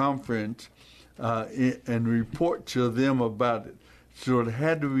conference and reports to them about it. So it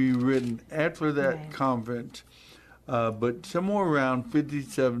had to be written after that conference, but somewhere around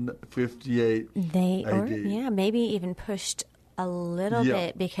 57, 58 AD. Maybe even pushed a little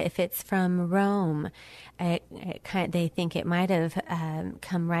bit, because if it's from Rome, they think it might have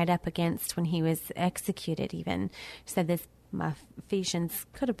come right up against when he was executed even. So this Ephesians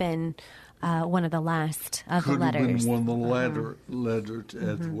could have been one of the last of the letters. Could have been one of the letters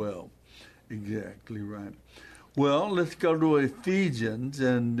as well. Exactly right. Well, let's go to Ephesians.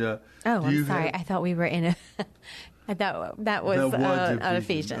 And I'm sorry. I thought we were in a... I thought that was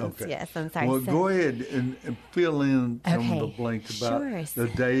Ephesians. Okay. Yes, I'm sorry. Well, go ahead and fill in some of the blanks about the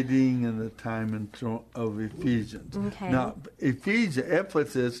dating and the time of Ephesians. Okay. Now,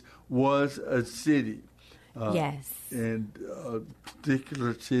 Ephesus was a city. Yes. And a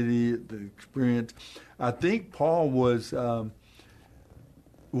particular city, the experience. I think Paul was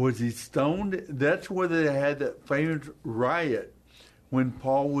he stoned? That's where they had that famous riot when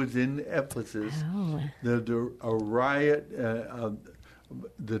Paul was in Ephesus. Oh. There's a riot.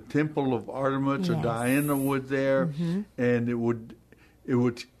 The temple of Artemis or Diana was there, and it would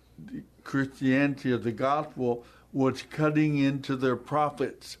Christianity or the gospel was cutting into their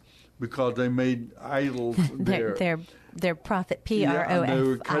prophets because they made idols there. They're prophet, and they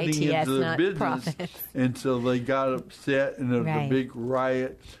were cutting PROFITS, into their not business, prophets. and so they got upset, and there was a big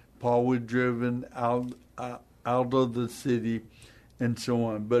riot. Paul was driven out of the city, and so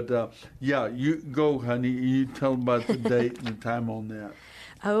on. But you go, honey. You tell them about the date and the time on that.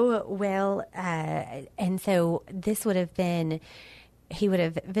 Oh, well, and so this would have been, he would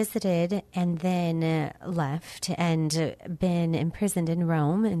have visited and then left and been imprisoned in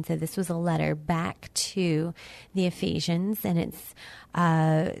Rome. And so this was a letter back to the Ephesians, and it's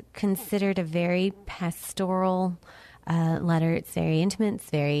considered a very pastoral letter. It's very intimate, it's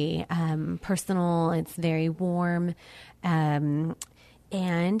very personal, it's very warm. And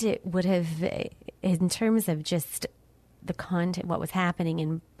it would have, in terms of just the content, what was happening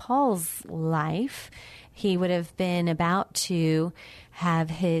in Paul's life, he would have been about to have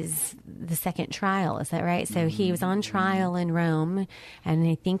the second trial. Is that right? So he was on trial in Rome, and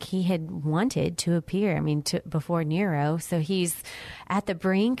I think he had wanted to appear, before Nero. So he's at the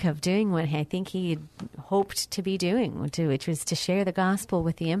brink of doing what I think he had hoped to be doing, which was to share the gospel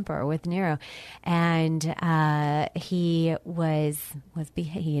with the emperor, with Nero. And he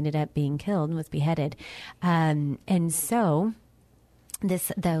he ended up being killed and was beheaded. And so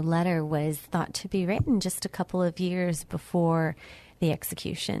the letter was thought to be written just a couple of years before the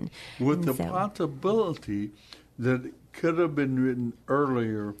execution. With the possibility that it could have been written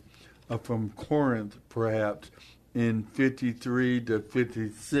earlier from Corinth, perhaps, in 53 to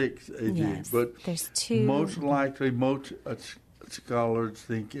 56 AD. Yes, but there's two. Most likely, most scholars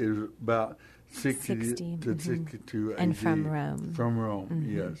think it was about 60 to 62 AD. And from Rome. From Rome,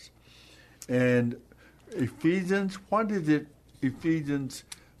 yes. And Ephesians, what is it Ephesians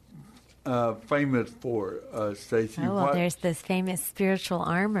famous for, Stacy? Oh, well, there's this famous spiritual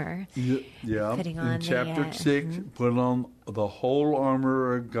armor. Yeah. Putting on in chapter 6, put on the whole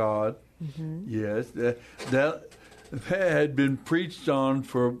armor of God. Yes. That had been preached on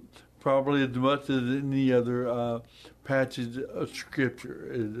for probably as much as any other passage of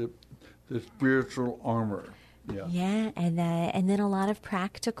Scripture, the spiritual armor. Yeah, and then a lot of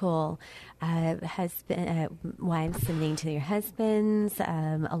practical wives submitting to their husbands.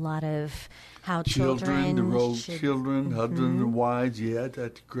 A lot of how children, the role should, of children, husbands and wives. Yeah,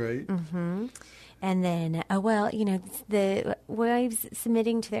 that's great. Mm-hmm. And then, the wives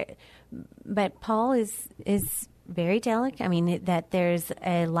submitting to their. But Paul is very delicate. I mean, that there's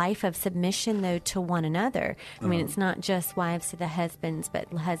a life of submission, though, to one another. I mean, it's not just wives to the husbands,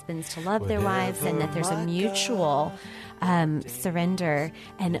 but husbands to love their wives, and that there's a mutual surrender.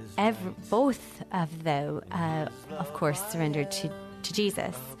 And both of them, of course, surrendered to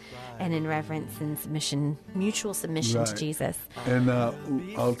Jesus, and in reverence and submission, mutual submission to Jesus. And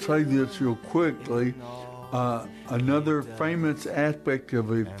I'll say this real quickly. Another famous aspect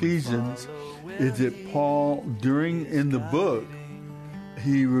of Ephesians is that Paul, in the book,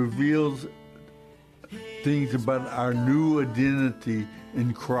 he reveals things about our new identity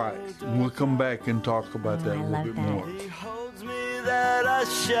in Christ. And we'll come back and talk about that a little bit more. He holds me that I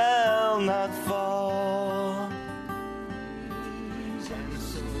shall not fall.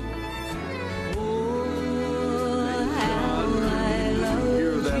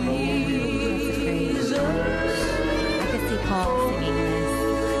 Paul singing this.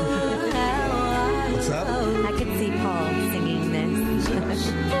 What's that? I could see Paul singing this.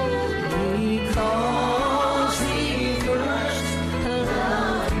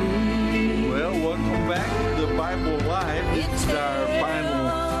 Well, welcome back to the Bible Live. It's our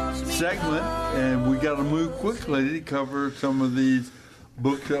final segment, and we got to move quickly to cover some of these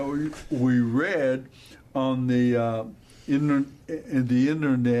books that we read on the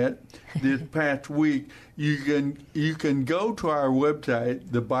internet this past week. You can go to our website,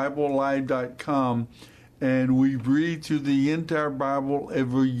 thebiblelive.com, and we read through the entire Bible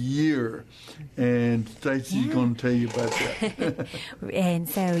every year. And Stacy's going to tell you about that. And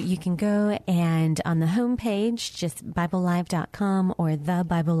so you can go and on the homepage, just BibleLive.com or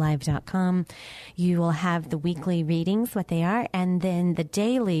theBibleLive.com, you will have the weekly readings, what they are, and then the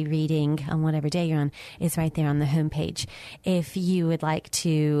daily reading on whatever day you're on is right there on the homepage. If you would like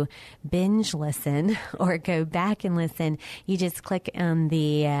to binge listen or go back and listen, you just click on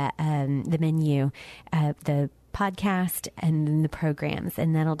the menu, the podcast and then the programs,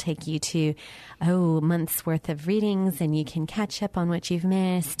 and that'll take you to a month's worth of readings, and you can catch up on what you've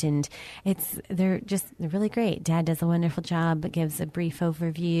missed. And they're really great. Dad does a wonderful job. It gives a brief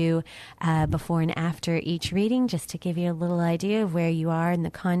overview before and after each reading, just to give you a little idea of where you are in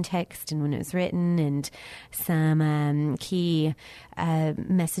the context and when it was written, and some key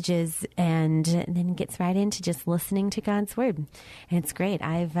messages, and then gets right into just listening to God's Word. And it's great.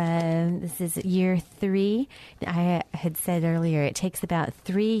 This is year 3. I had said earlier, it takes about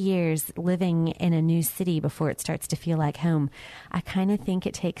 3 years living in a new city before it starts to feel like home. I kind of think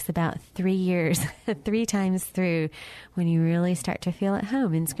it takes about 3 years, 3 times through, when you really start to feel at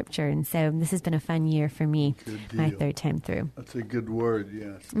home in Scripture. And so this has been a fun year for me, my 3rd time through. That's a good word,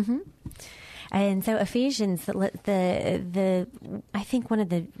 yes. Mm-hmm. And so Ephesians, I think one of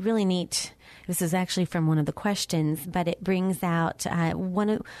the really neat, this is actually from one of the questions, but it brings out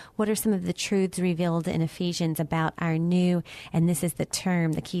what are some of the truths revealed in Ephesians about our new, and this is the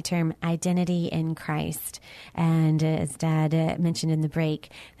key term, identity in Christ. And as Dad mentioned in the break,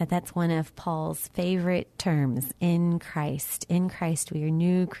 that's one of Paul's favorite terms, in Christ. In Christ, we are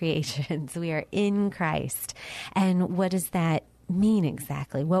new creations. We are in Christ. And what does that mean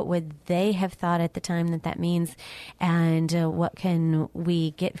exactly? What would they have thought at the time that means, and what can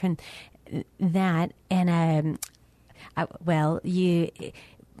we get from that? And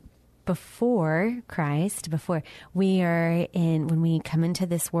before Christ, when we come into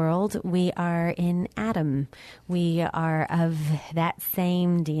this world, we are in Adam. We are of that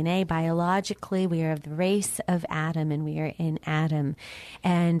same DNA. Biologically, we are of the race of Adam, and we are in Adam.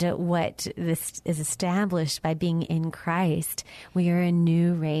 And what this is established by being in Christ, we are a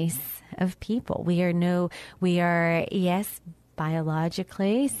new race of people. We are, yes,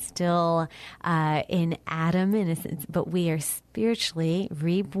 biologically still in Adam in a sense, but we are spiritually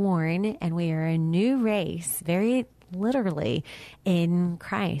reborn, and we are a new race, very literally, in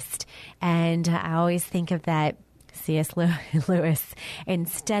Christ. And I always think of that, C.S. Lewis,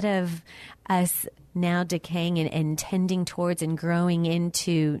 instead of us now decaying and tending towards and growing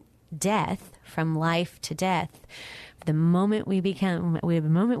into death, from life to death, the moment we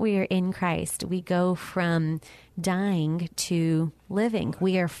are in Christ, we go from dying to living.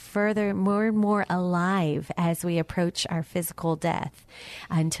 We are more and more alive as we approach our physical death,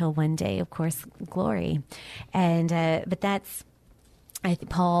 until one day, of course, glory. And but that's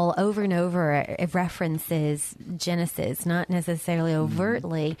Paul over and over references Genesis, not necessarily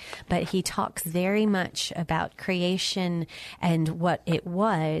overtly, but he talks very much about creation and what it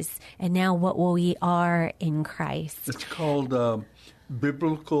was, and now what we are in Christ. It's called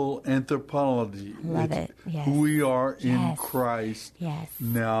biblical anthropology. Love it. Yes. Who we are in Christ. Yes.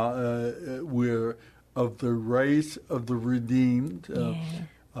 Now, we're of the race of the redeemed.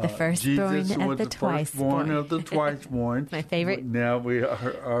 The firstborn Jesus of was the firstborn of the twice-born. My favorite. Now we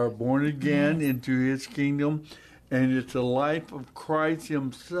are born again into His kingdom, and it's the life of Christ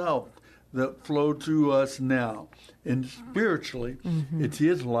Himself that flows through us now. And spiritually, it's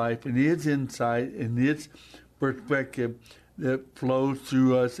His life and His insight and His perspective that flows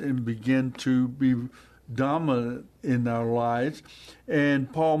through us and begin to be dominant in our lives.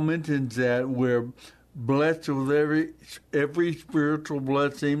 And Paul mentions that we're blessed with every spiritual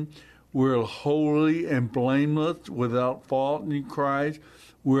blessing. We're holy and blameless, without fault in Christ.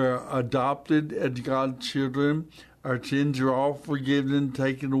 We're adopted as God's children. Our sins are all forgiven and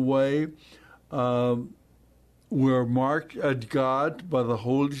taken away. We're marked as God by the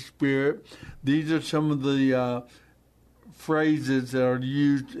Holy Spirit. These are some of the phrases that are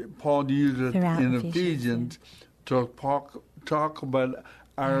used, Paul used in Ephesians to talk about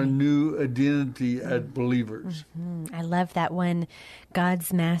our new identity as believers. I love that one,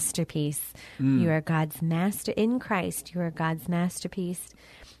 God's masterpiece. You are God's master in Christ. You are God's masterpiece.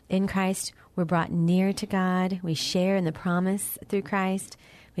 In Christ, we're brought near to God. We share in the promise through Christ.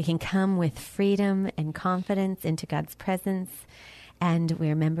 We can come with freedom and confidence into God's presence. And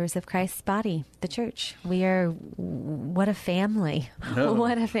we're members of Christ's body, the church. We are, what a family.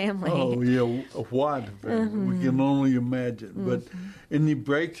 What a family. Oh, yeah, what a family. We can only imagine. But, and He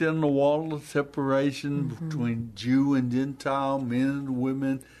breaks down the wall of separation between Jew and Gentile, men and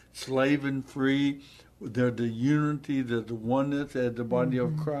women, slave and free. They're the unity, they're the oneness as the body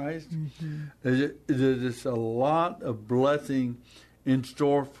of Christ. There's a lot of blessing in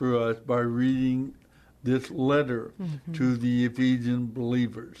store for us by reading this letter to the Ephesian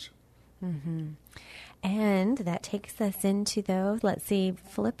believers. And that takes us into, let's see,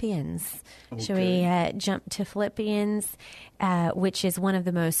 Philippians. Okay. Shall we jump to Philippians, which is one of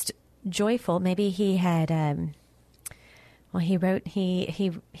the most joyful? Maybe he had,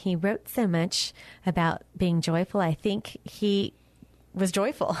 he wrote so much about being joyful. I think he was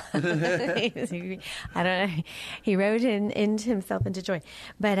joyful. I don't know. He wrote into himself into joy.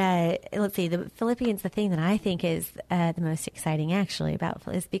 But let's see, the Philippians, the thing that I think is the most exciting actually about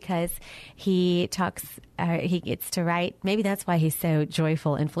is because he gets to write, maybe that's why he's so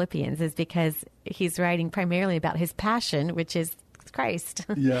joyful in Philippians, is because he's writing primarily about his passion, which is Christ.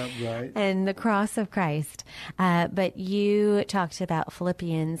 Yeah, right. And the cross of Christ. But you talked about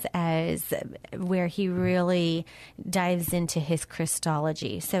Philippians as where he really dives into his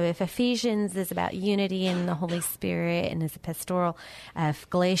Christology. So if Ephesians is about unity in the Holy Spirit and is a pastoral,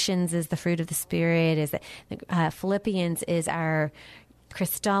 Galatians is the fruit of the Spirit, Philippians is our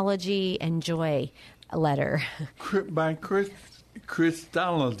Christology and joy letter. By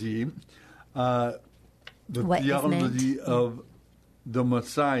Christology, the theology of the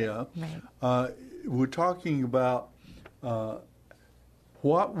Messiah, we're talking about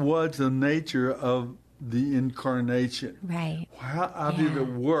what was the nature of the incarnation. Right. How did it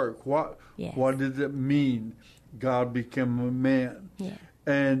work? What did it mean? God became a man. Yeah.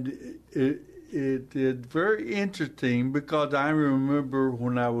 And it is very interesting because I remember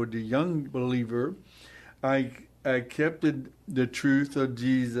when I was a young believer, I accepted the truth of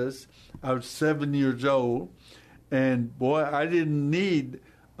Jesus. I was 7 years old. And boy, I didn't need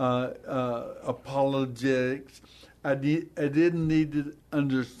apologetics. I didn't need to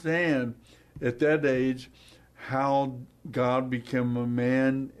understand at that age how God became a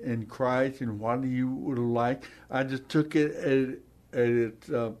man in Christ and what He would like. I just took it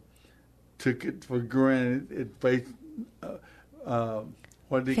took it for granted at face.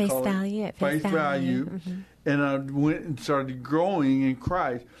 What do they call value, it? Face value. And I went and started growing in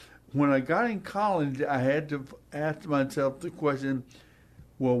Christ. When I got in college, I had to ask myself the question,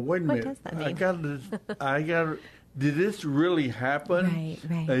 well, wait a minute. What does that mean? Did this really happen?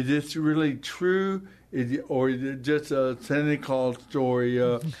 Right. Is this really true? Or is it just a Santa Claus story,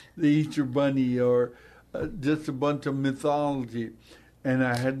 the Easter Bunny, or just a bunch of mythology? And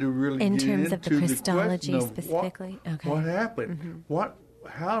I had to really in get terms into of the Christology of specifically? What happened?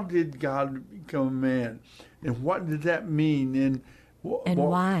 How did God become a man? And what did that mean? And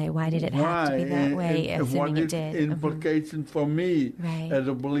why? Why did it have to be that way, assuming it did? Implications for me as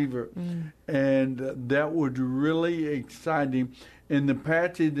a believer. And that was really exciting. And the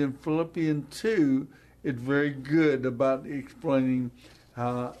passage in Philippians 2 is very good about explaining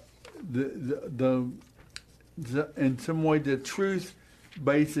in some way the truth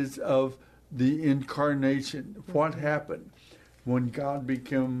basis of the incarnation. What happened when God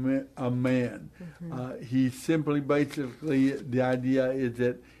became a man? He simply, basically, the idea is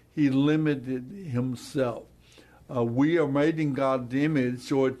that he limited himself. We are made in God's image,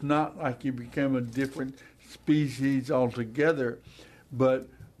 so it's not like he became a different species altogether, but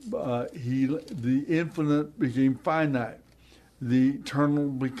the infinite became finite. The eternal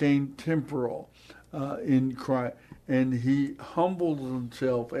became temporal in Christ. And he humbled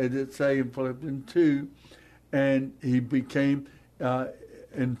himself, as it says in Philippians 2, and he became,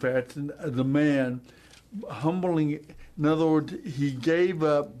 in fact, the man, humbling. In other words, he gave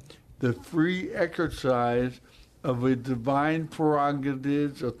up the free exercise of his divine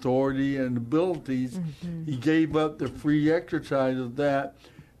prerogatives, authority, and abilities. He gave up the free exercise of that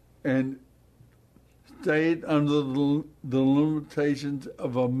and stayed under the limitations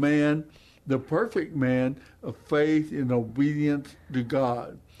of a man, the perfect man of faith and obedience to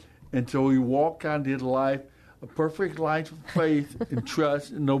God. And so he walked out his life, a perfect life of faith and trust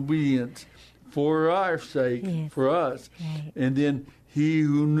and obedience for our sake, for us. Right. And then he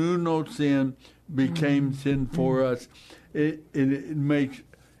who knew no sin became sin for us. It makes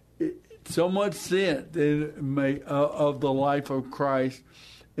so much sense of the life of Christ,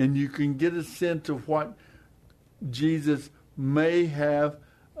 and you can get a sense of what Jesus may have,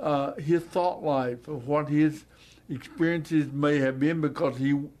 his thought life, of what his experiences may have been, because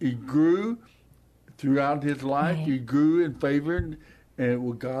he grew throughout his life. Right. He grew in favor and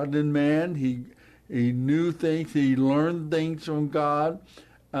with God and man. He knew things. He learned things from God.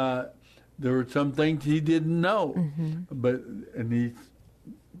 There were some things he didn't know, and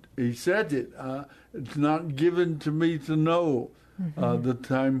he said it. It's not given to me to know the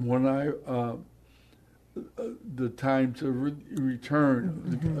time when the time to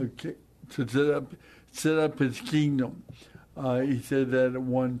return to set up his kingdom. He said that at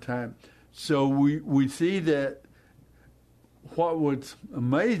one time. So we see that what was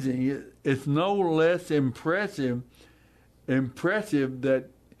amazing, it's no less impressive that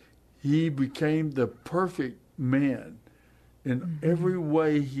he became the perfect man. In every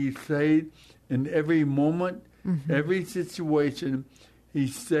way he stayed, in every moment, every situation, he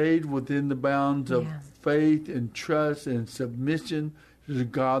stayed within the bounds of faith and trust and submission to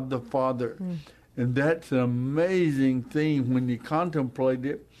God the Father. And that's an amazing thing when you contemplate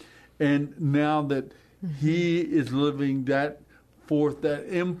it. And now that he is living that forth, that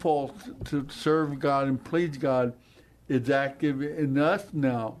impulse to serve God and please God is active in us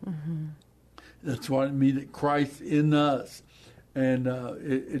now. That's what it means, that Christ in us. And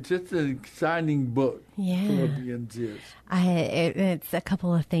it's just an exciting book, Philippians is. It's a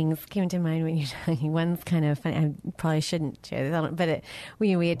couple of things came to mind when you're talking. One's kind of funny. I probably shouldn't share this, but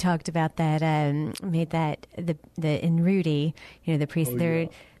we had talked about that, made that, in Rudy, the priest,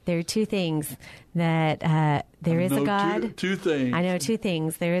 there are two things that there is a God. Two things. I know two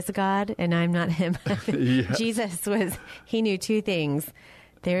things. There is a God, and I'm not him. Yes. Jesus he knew two things.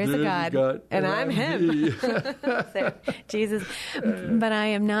 There is a God, and I'm him. So, Jesus. But I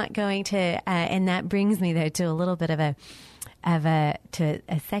am not going to, and that brings me, though, to a little bit of a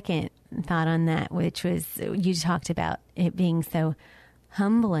second thought on that, which was, you talked about it being so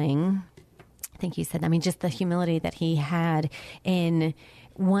humbling. I think you said, just the humility that he had in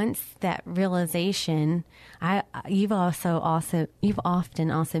once that realization. You've often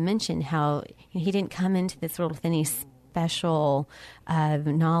also mentioned how he didn't come into this world with any special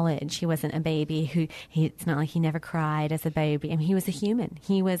knowledge. He wasn't a baby it's not like he never cried as a baby. He was a human.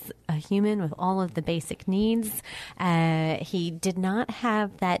 He was a human with all of the basic needs. He did not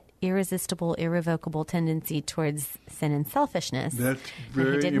have that irresistible, irrevocable tendency towards sin and selfishness. That's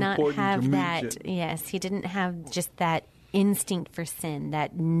very important. He did not have to that. mention. Yes, he didn't have just that instinct for sin,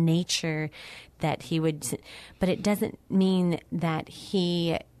 that nature that he would. But it doesn't mean that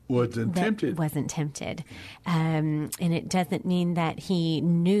he wasn't tempted. And it doesn't mean that he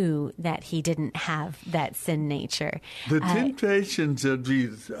knew that he didn't have that sin nature. The temptations of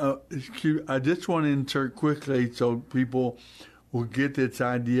Jesus, I just want to insert quickly so people will get this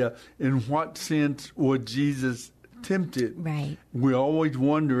idea. In what sense was Jesus tempted? Right. We always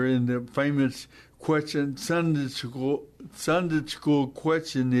wonder, in the famous question, Sunday school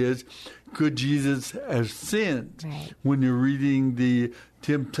question is, could Jesus have sinned? Right. When you're reading the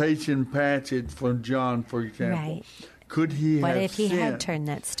temptation passage from John, for example. Right. Could he have sinned? What if he had turned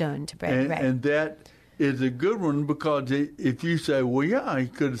that stone to bread? And, and that is a good one, because if you say, well, yeah, he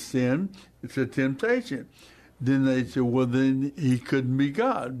could have sinned, it's a temptation. Then they say, well, then he couldn't be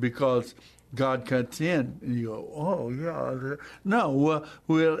God, because God cuts in. And you go, oh, yeah. No,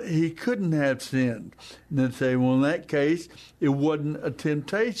 well, he couldn't have sinned. And then say, well, in that case, it wasn't a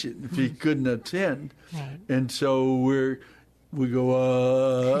temptation if he couldn't have sinned. Right. And so we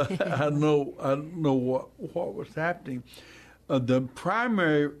go, I don't know what was happening. The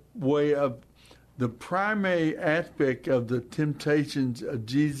primary aspect of the temptations of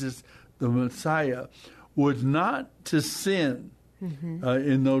Jesus, the Messiah, was not to sin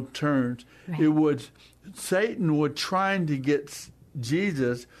in those terms. Right. It was Satan was trying to get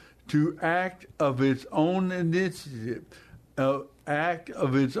Jesus to act of his own initiative, act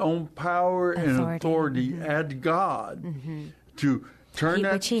of his own power and authority as God, to turn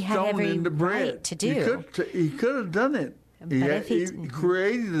that stone into bread. Right to do. He could have done it. He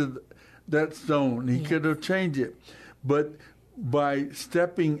created that stone. He could have changed it, but by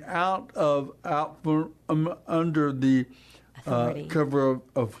stepping out from under the cover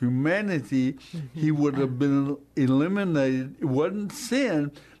of humanity, he would have been eliminated. It wasn't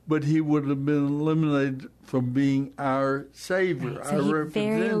sin, but he would have been eliminated from being our Savior, right. our So he representative.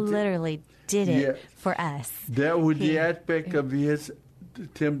 very literally did it for us. That was the aspect of his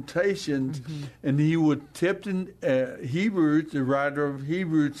temptations, and he was tempted. Hebrews, the writer of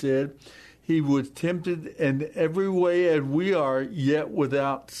Hebrews said, he was tempted in every way as we are, yet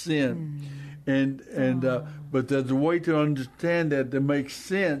without sin. But there's a way to understand that makes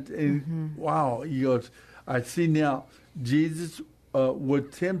sense. And wow, he goes, I see now. Jesus was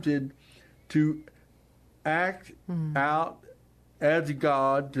tempted to act out as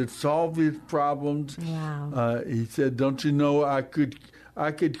God to solve his problems. Wow. He said, "Don't you know I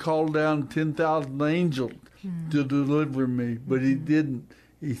could call down 10,000 angels to deliver me?" But he didn't.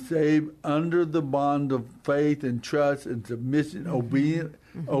 He saved under the bond of faith and trust and submission,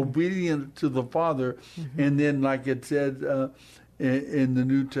 obedient to the Father. And then, like it said in the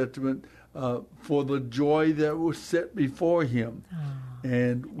New Testament, for the joy that was set before him.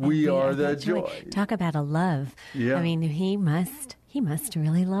 And we are that joy. Talk about a love. Yeah. I mean, he must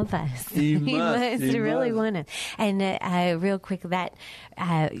really love us. He must really want us. And real quick, that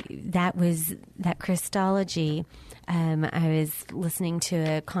was that Christology. I was listening to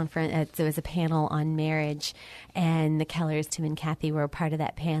a conference. There was a panel on marriage, and the Kellers, Tim and Kathy, were a part of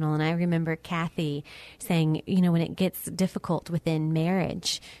that panel. And I remember Kathy saying, when it gets difficult within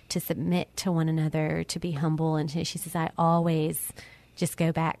marriage to submit to one another, to be humble, and she says, I always just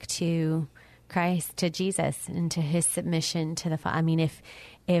go back to Christ, to Jesus, and to his submission to the Father. I mean,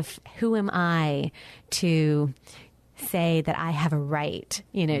 if who am I to say that I have a right,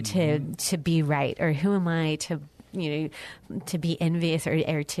 to be right, or who am I to be envious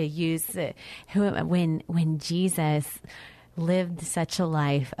or to use when Jesus lived such a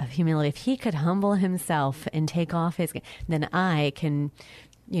life of humility, if he could humble himself and take off then I can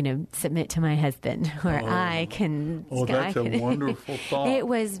submit to my husband, or I can. Oh, that's a wonderful thought. It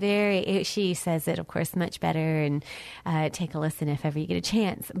was she says it, of course, much better, and take a listen if ever you get a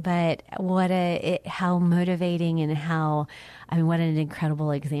chance. But how motivating and what an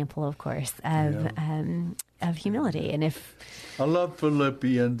incredible example, of course, of humility. And I love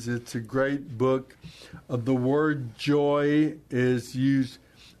Philippians. It's a great book. The word joy is used.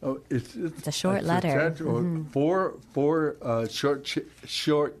 It's a short letter. Four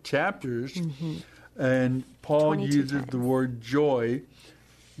short chapters, and Paul uses times. the word joy,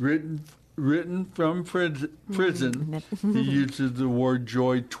 written from prison. He uses the word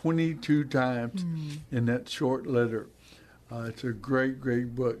joy 22 times in that short letter. It's a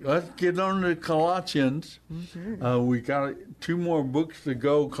great book. Let's get on to Colossians. We got 2 more books to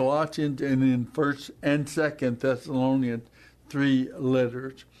go: Colossians, and then 1st and 2nd Thessalonians, 3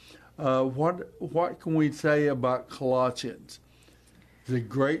 letters. What can we say about Colossians? It's a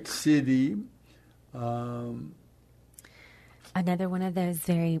great city. Another one of those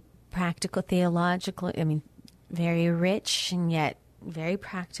very practical, theological, very rich and yet very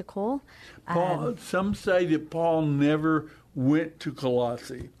practical. Some say that Paul never went to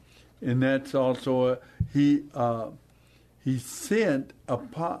Colossae, and that's also he sent I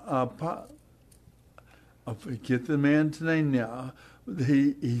forget the man's name now.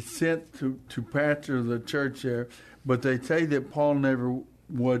 He sent to pastor the church there, but they say that Paul never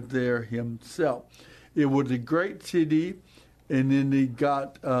was there himself. It was a great city, and then he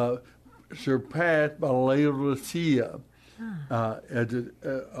got surpassed by Laodicea as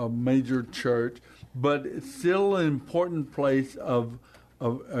a major church, but it's still an important place of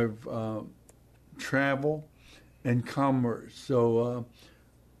travel and commerce. So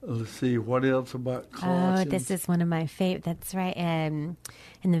let's see, what else about Colossians? Oh, this is one of my favorite. That's right. In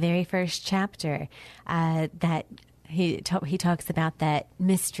the very first chapter, that he talks about that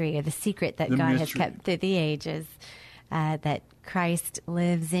mystery or the secret that God has kept through the ages, that Christ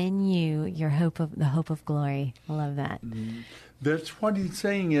lives in you, the hope of glory. I love that. Mm-hmm. That's what he's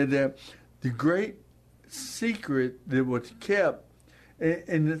saying, is that the great secret that was kept,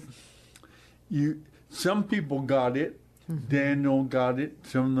 and some people got it. Mm-hmm. Daniel got it.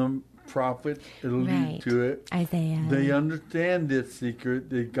 Some of the prophets allude to it. Isaiah. They understand this secret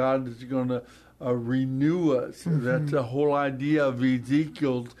that God is going to renew us. Mm-hmm. That's the whole idea of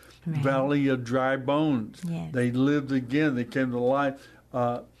Ezekiel's valley of dry bones. Yes. They lived again. They came to life.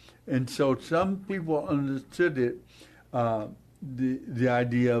 And so some people understood it, the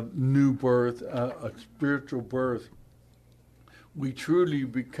idea of new birth, a spiritual birth. We truly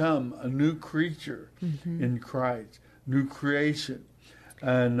become a new creature in Christ, new creation.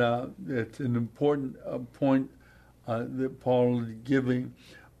 And it's an important point that Paul is giving.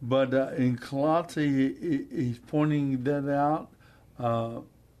 But in Colossae, he's pointing that out.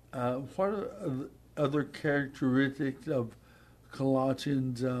 What are the other characteristics of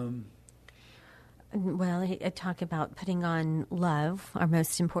Colossians? Well, I talk about putting on love. Our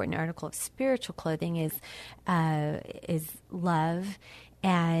most important article of spiritual clothing is love,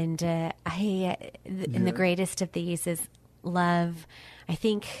 and the greatest of these is love. I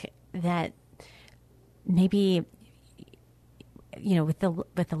think that maybe, with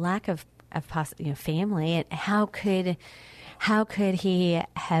the lack of family, and how could he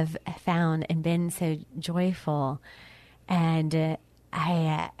have found and been so joyful? And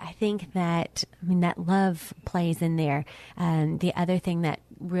I think that that love plays in there. The other thing that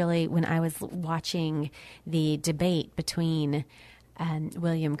really, when I was watching the debate between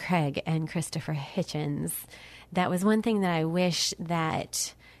William Craig and Christopher Hitchens, that was one thing that I wish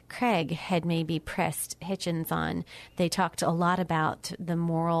that Craig had maybe pressed Hitchens on. They talked a lot about the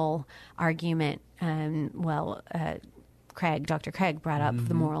moral argument. Dr. Craig brought up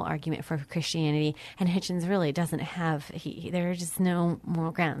the moral argument for Christianity, and Hitchens really doesn't have. There are just no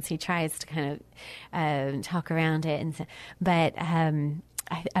moral grounds. He tries to kind of talk around it, but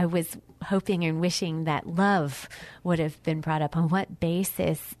I was hoping and wishing that love would have been brought up. On what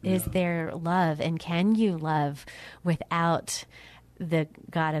basis is there love, and can you love without the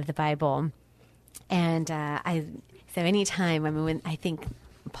God of the Bible? And so anytime, when I think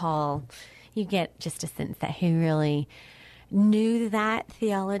Paul, you get just a sense that he really knew that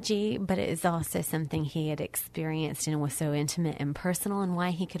theology, but it is also something he had experienced and was so intimate and personal, and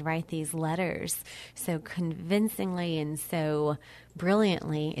why he could write these letters so convincingly and so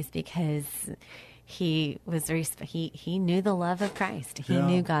brilliantly is because he knew the love of Christ. He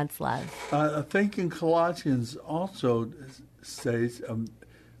knew God's love. I think in Colossians also says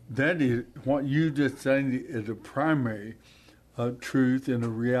that is what you just said is a primary truth and a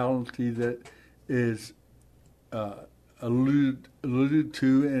reality that is alluded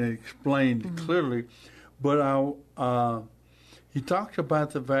to and explained clearly. But he talked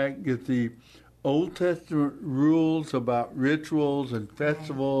about the fact that the Old Testament rules about rituals and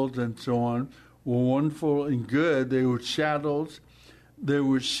festivals and so on were wonderful and good. They were shadows. They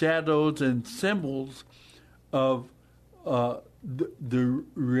were shadows and symbols of the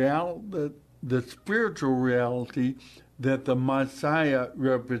spiritual reality that the Messiah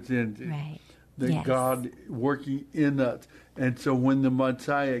represented. Right. That God working in us. And so when the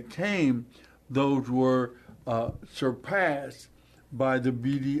Messiah came, those were surpassed by the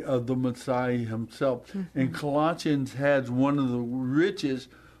beauty of the Messiah himself. Mm-hmm. And Colossians has one of the richest,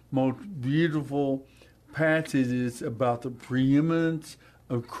 most beautiful passages about the preeminence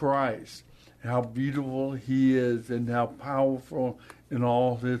of Christ, how beautiful he is and how powerful in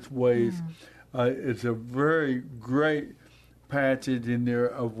all his ways. It's a very great passage in there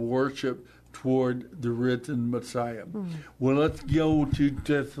of worship toward the risen Messiah. Well, let's go to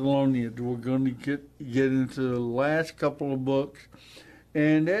Thessalonians. We're going to get into the last couple of books,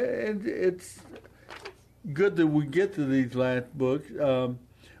 and it's good that we get to these last books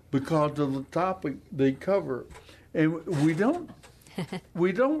because of the topic they cover, and we don't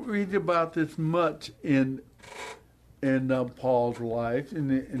read about this much in Paul's life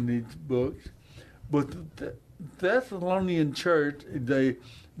in these books, but the Thessalonian church, they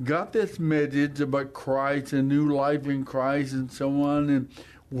got this message about Christ and new life in Christ and so on, and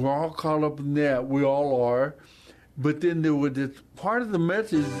we're all caught up in that. We all are. But then there was this part of the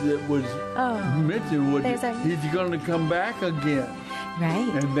message that was mentioned was he's going to come back again.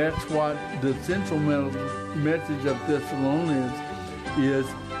 Right. And that's what the central message of Thessalonians is.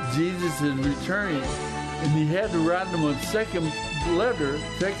 Jesus is returning. And he had to write them a second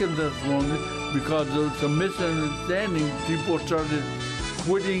Thessalonians, because of some misunderstanding. People started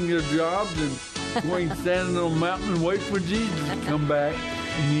quitting their jobs and where he standing on a mountain and wait for Jesus to come back,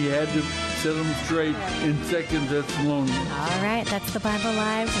 and he had to set them straight in 2 Thessalonians. All right, that's the Bible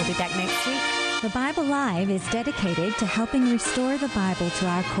Live. We'll be back next week. The Bible Live is dedicated to helping restore the Bible to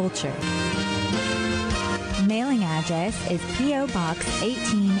our culture. Mailing address is P.O. Box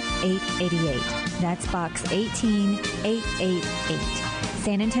 18888. That's Box 18888,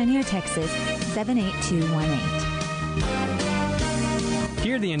 San Antonio, Texas 78218.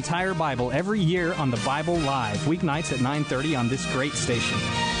 Hear the entire Bible every year on the Bible Live, weeknights at 9:30 on this great station.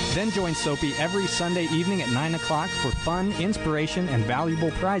 Then join Soapy every Sunday evening at 9 o'clock for fun, inspiration, and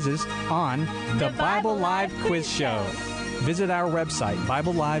valuable prizes on the Bible Live Quiz Show. Visit our website,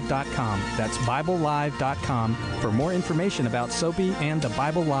 BibleLive.com. That's BibleLive.com for more information about Soapy and the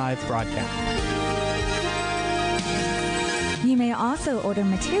Bible Live broadcast. You may also order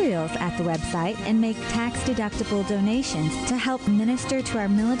materials at the website and make tax-deductible donations to help minister to our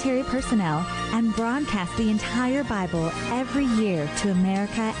military personnel and broadcast the entire Bible every year to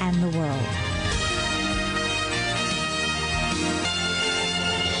America and the world.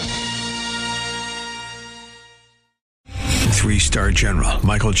 3-star General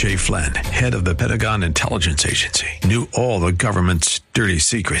Michael J. Flynn, head of the Pentagon Intelligence Agency, knew all the government's dirty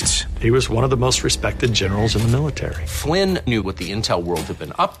secrets. He was one of the most respected generals in the military. Flynn knew what the intel world had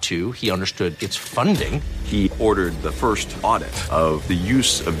been up to. He understood its funding. He ordered the first audit of the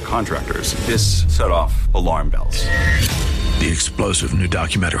use of contractors. This set off alarm bells. The explosive new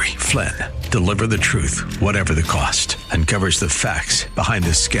documentary, Flynn, Deliver the Truth, Whatever the Cost, uncovers the facts behind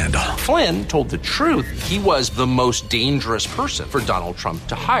this scandal. Flynn told the truth. He was the most dangerous person for Donald Trump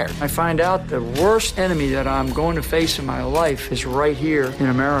to hire. I find out the worst enemy that I'm going to face in my life is right here in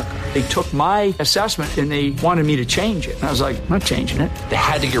America. They took my assessment and they wanted me to change it. And I was like, I'm not changing it. They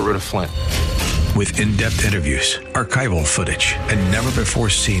had to get rid of Flynn. With in-depth interviews, archival footage, and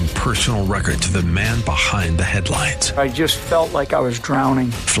never-before-seen personal records of the man behind the headlines. I just felt like I was drowning.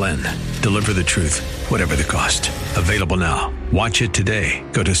 Flynn, Deliver the Truth, Whatever the Cost. Available now. Watch it today.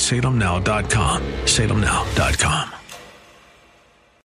 Go to salemnow.com. salemnow.com.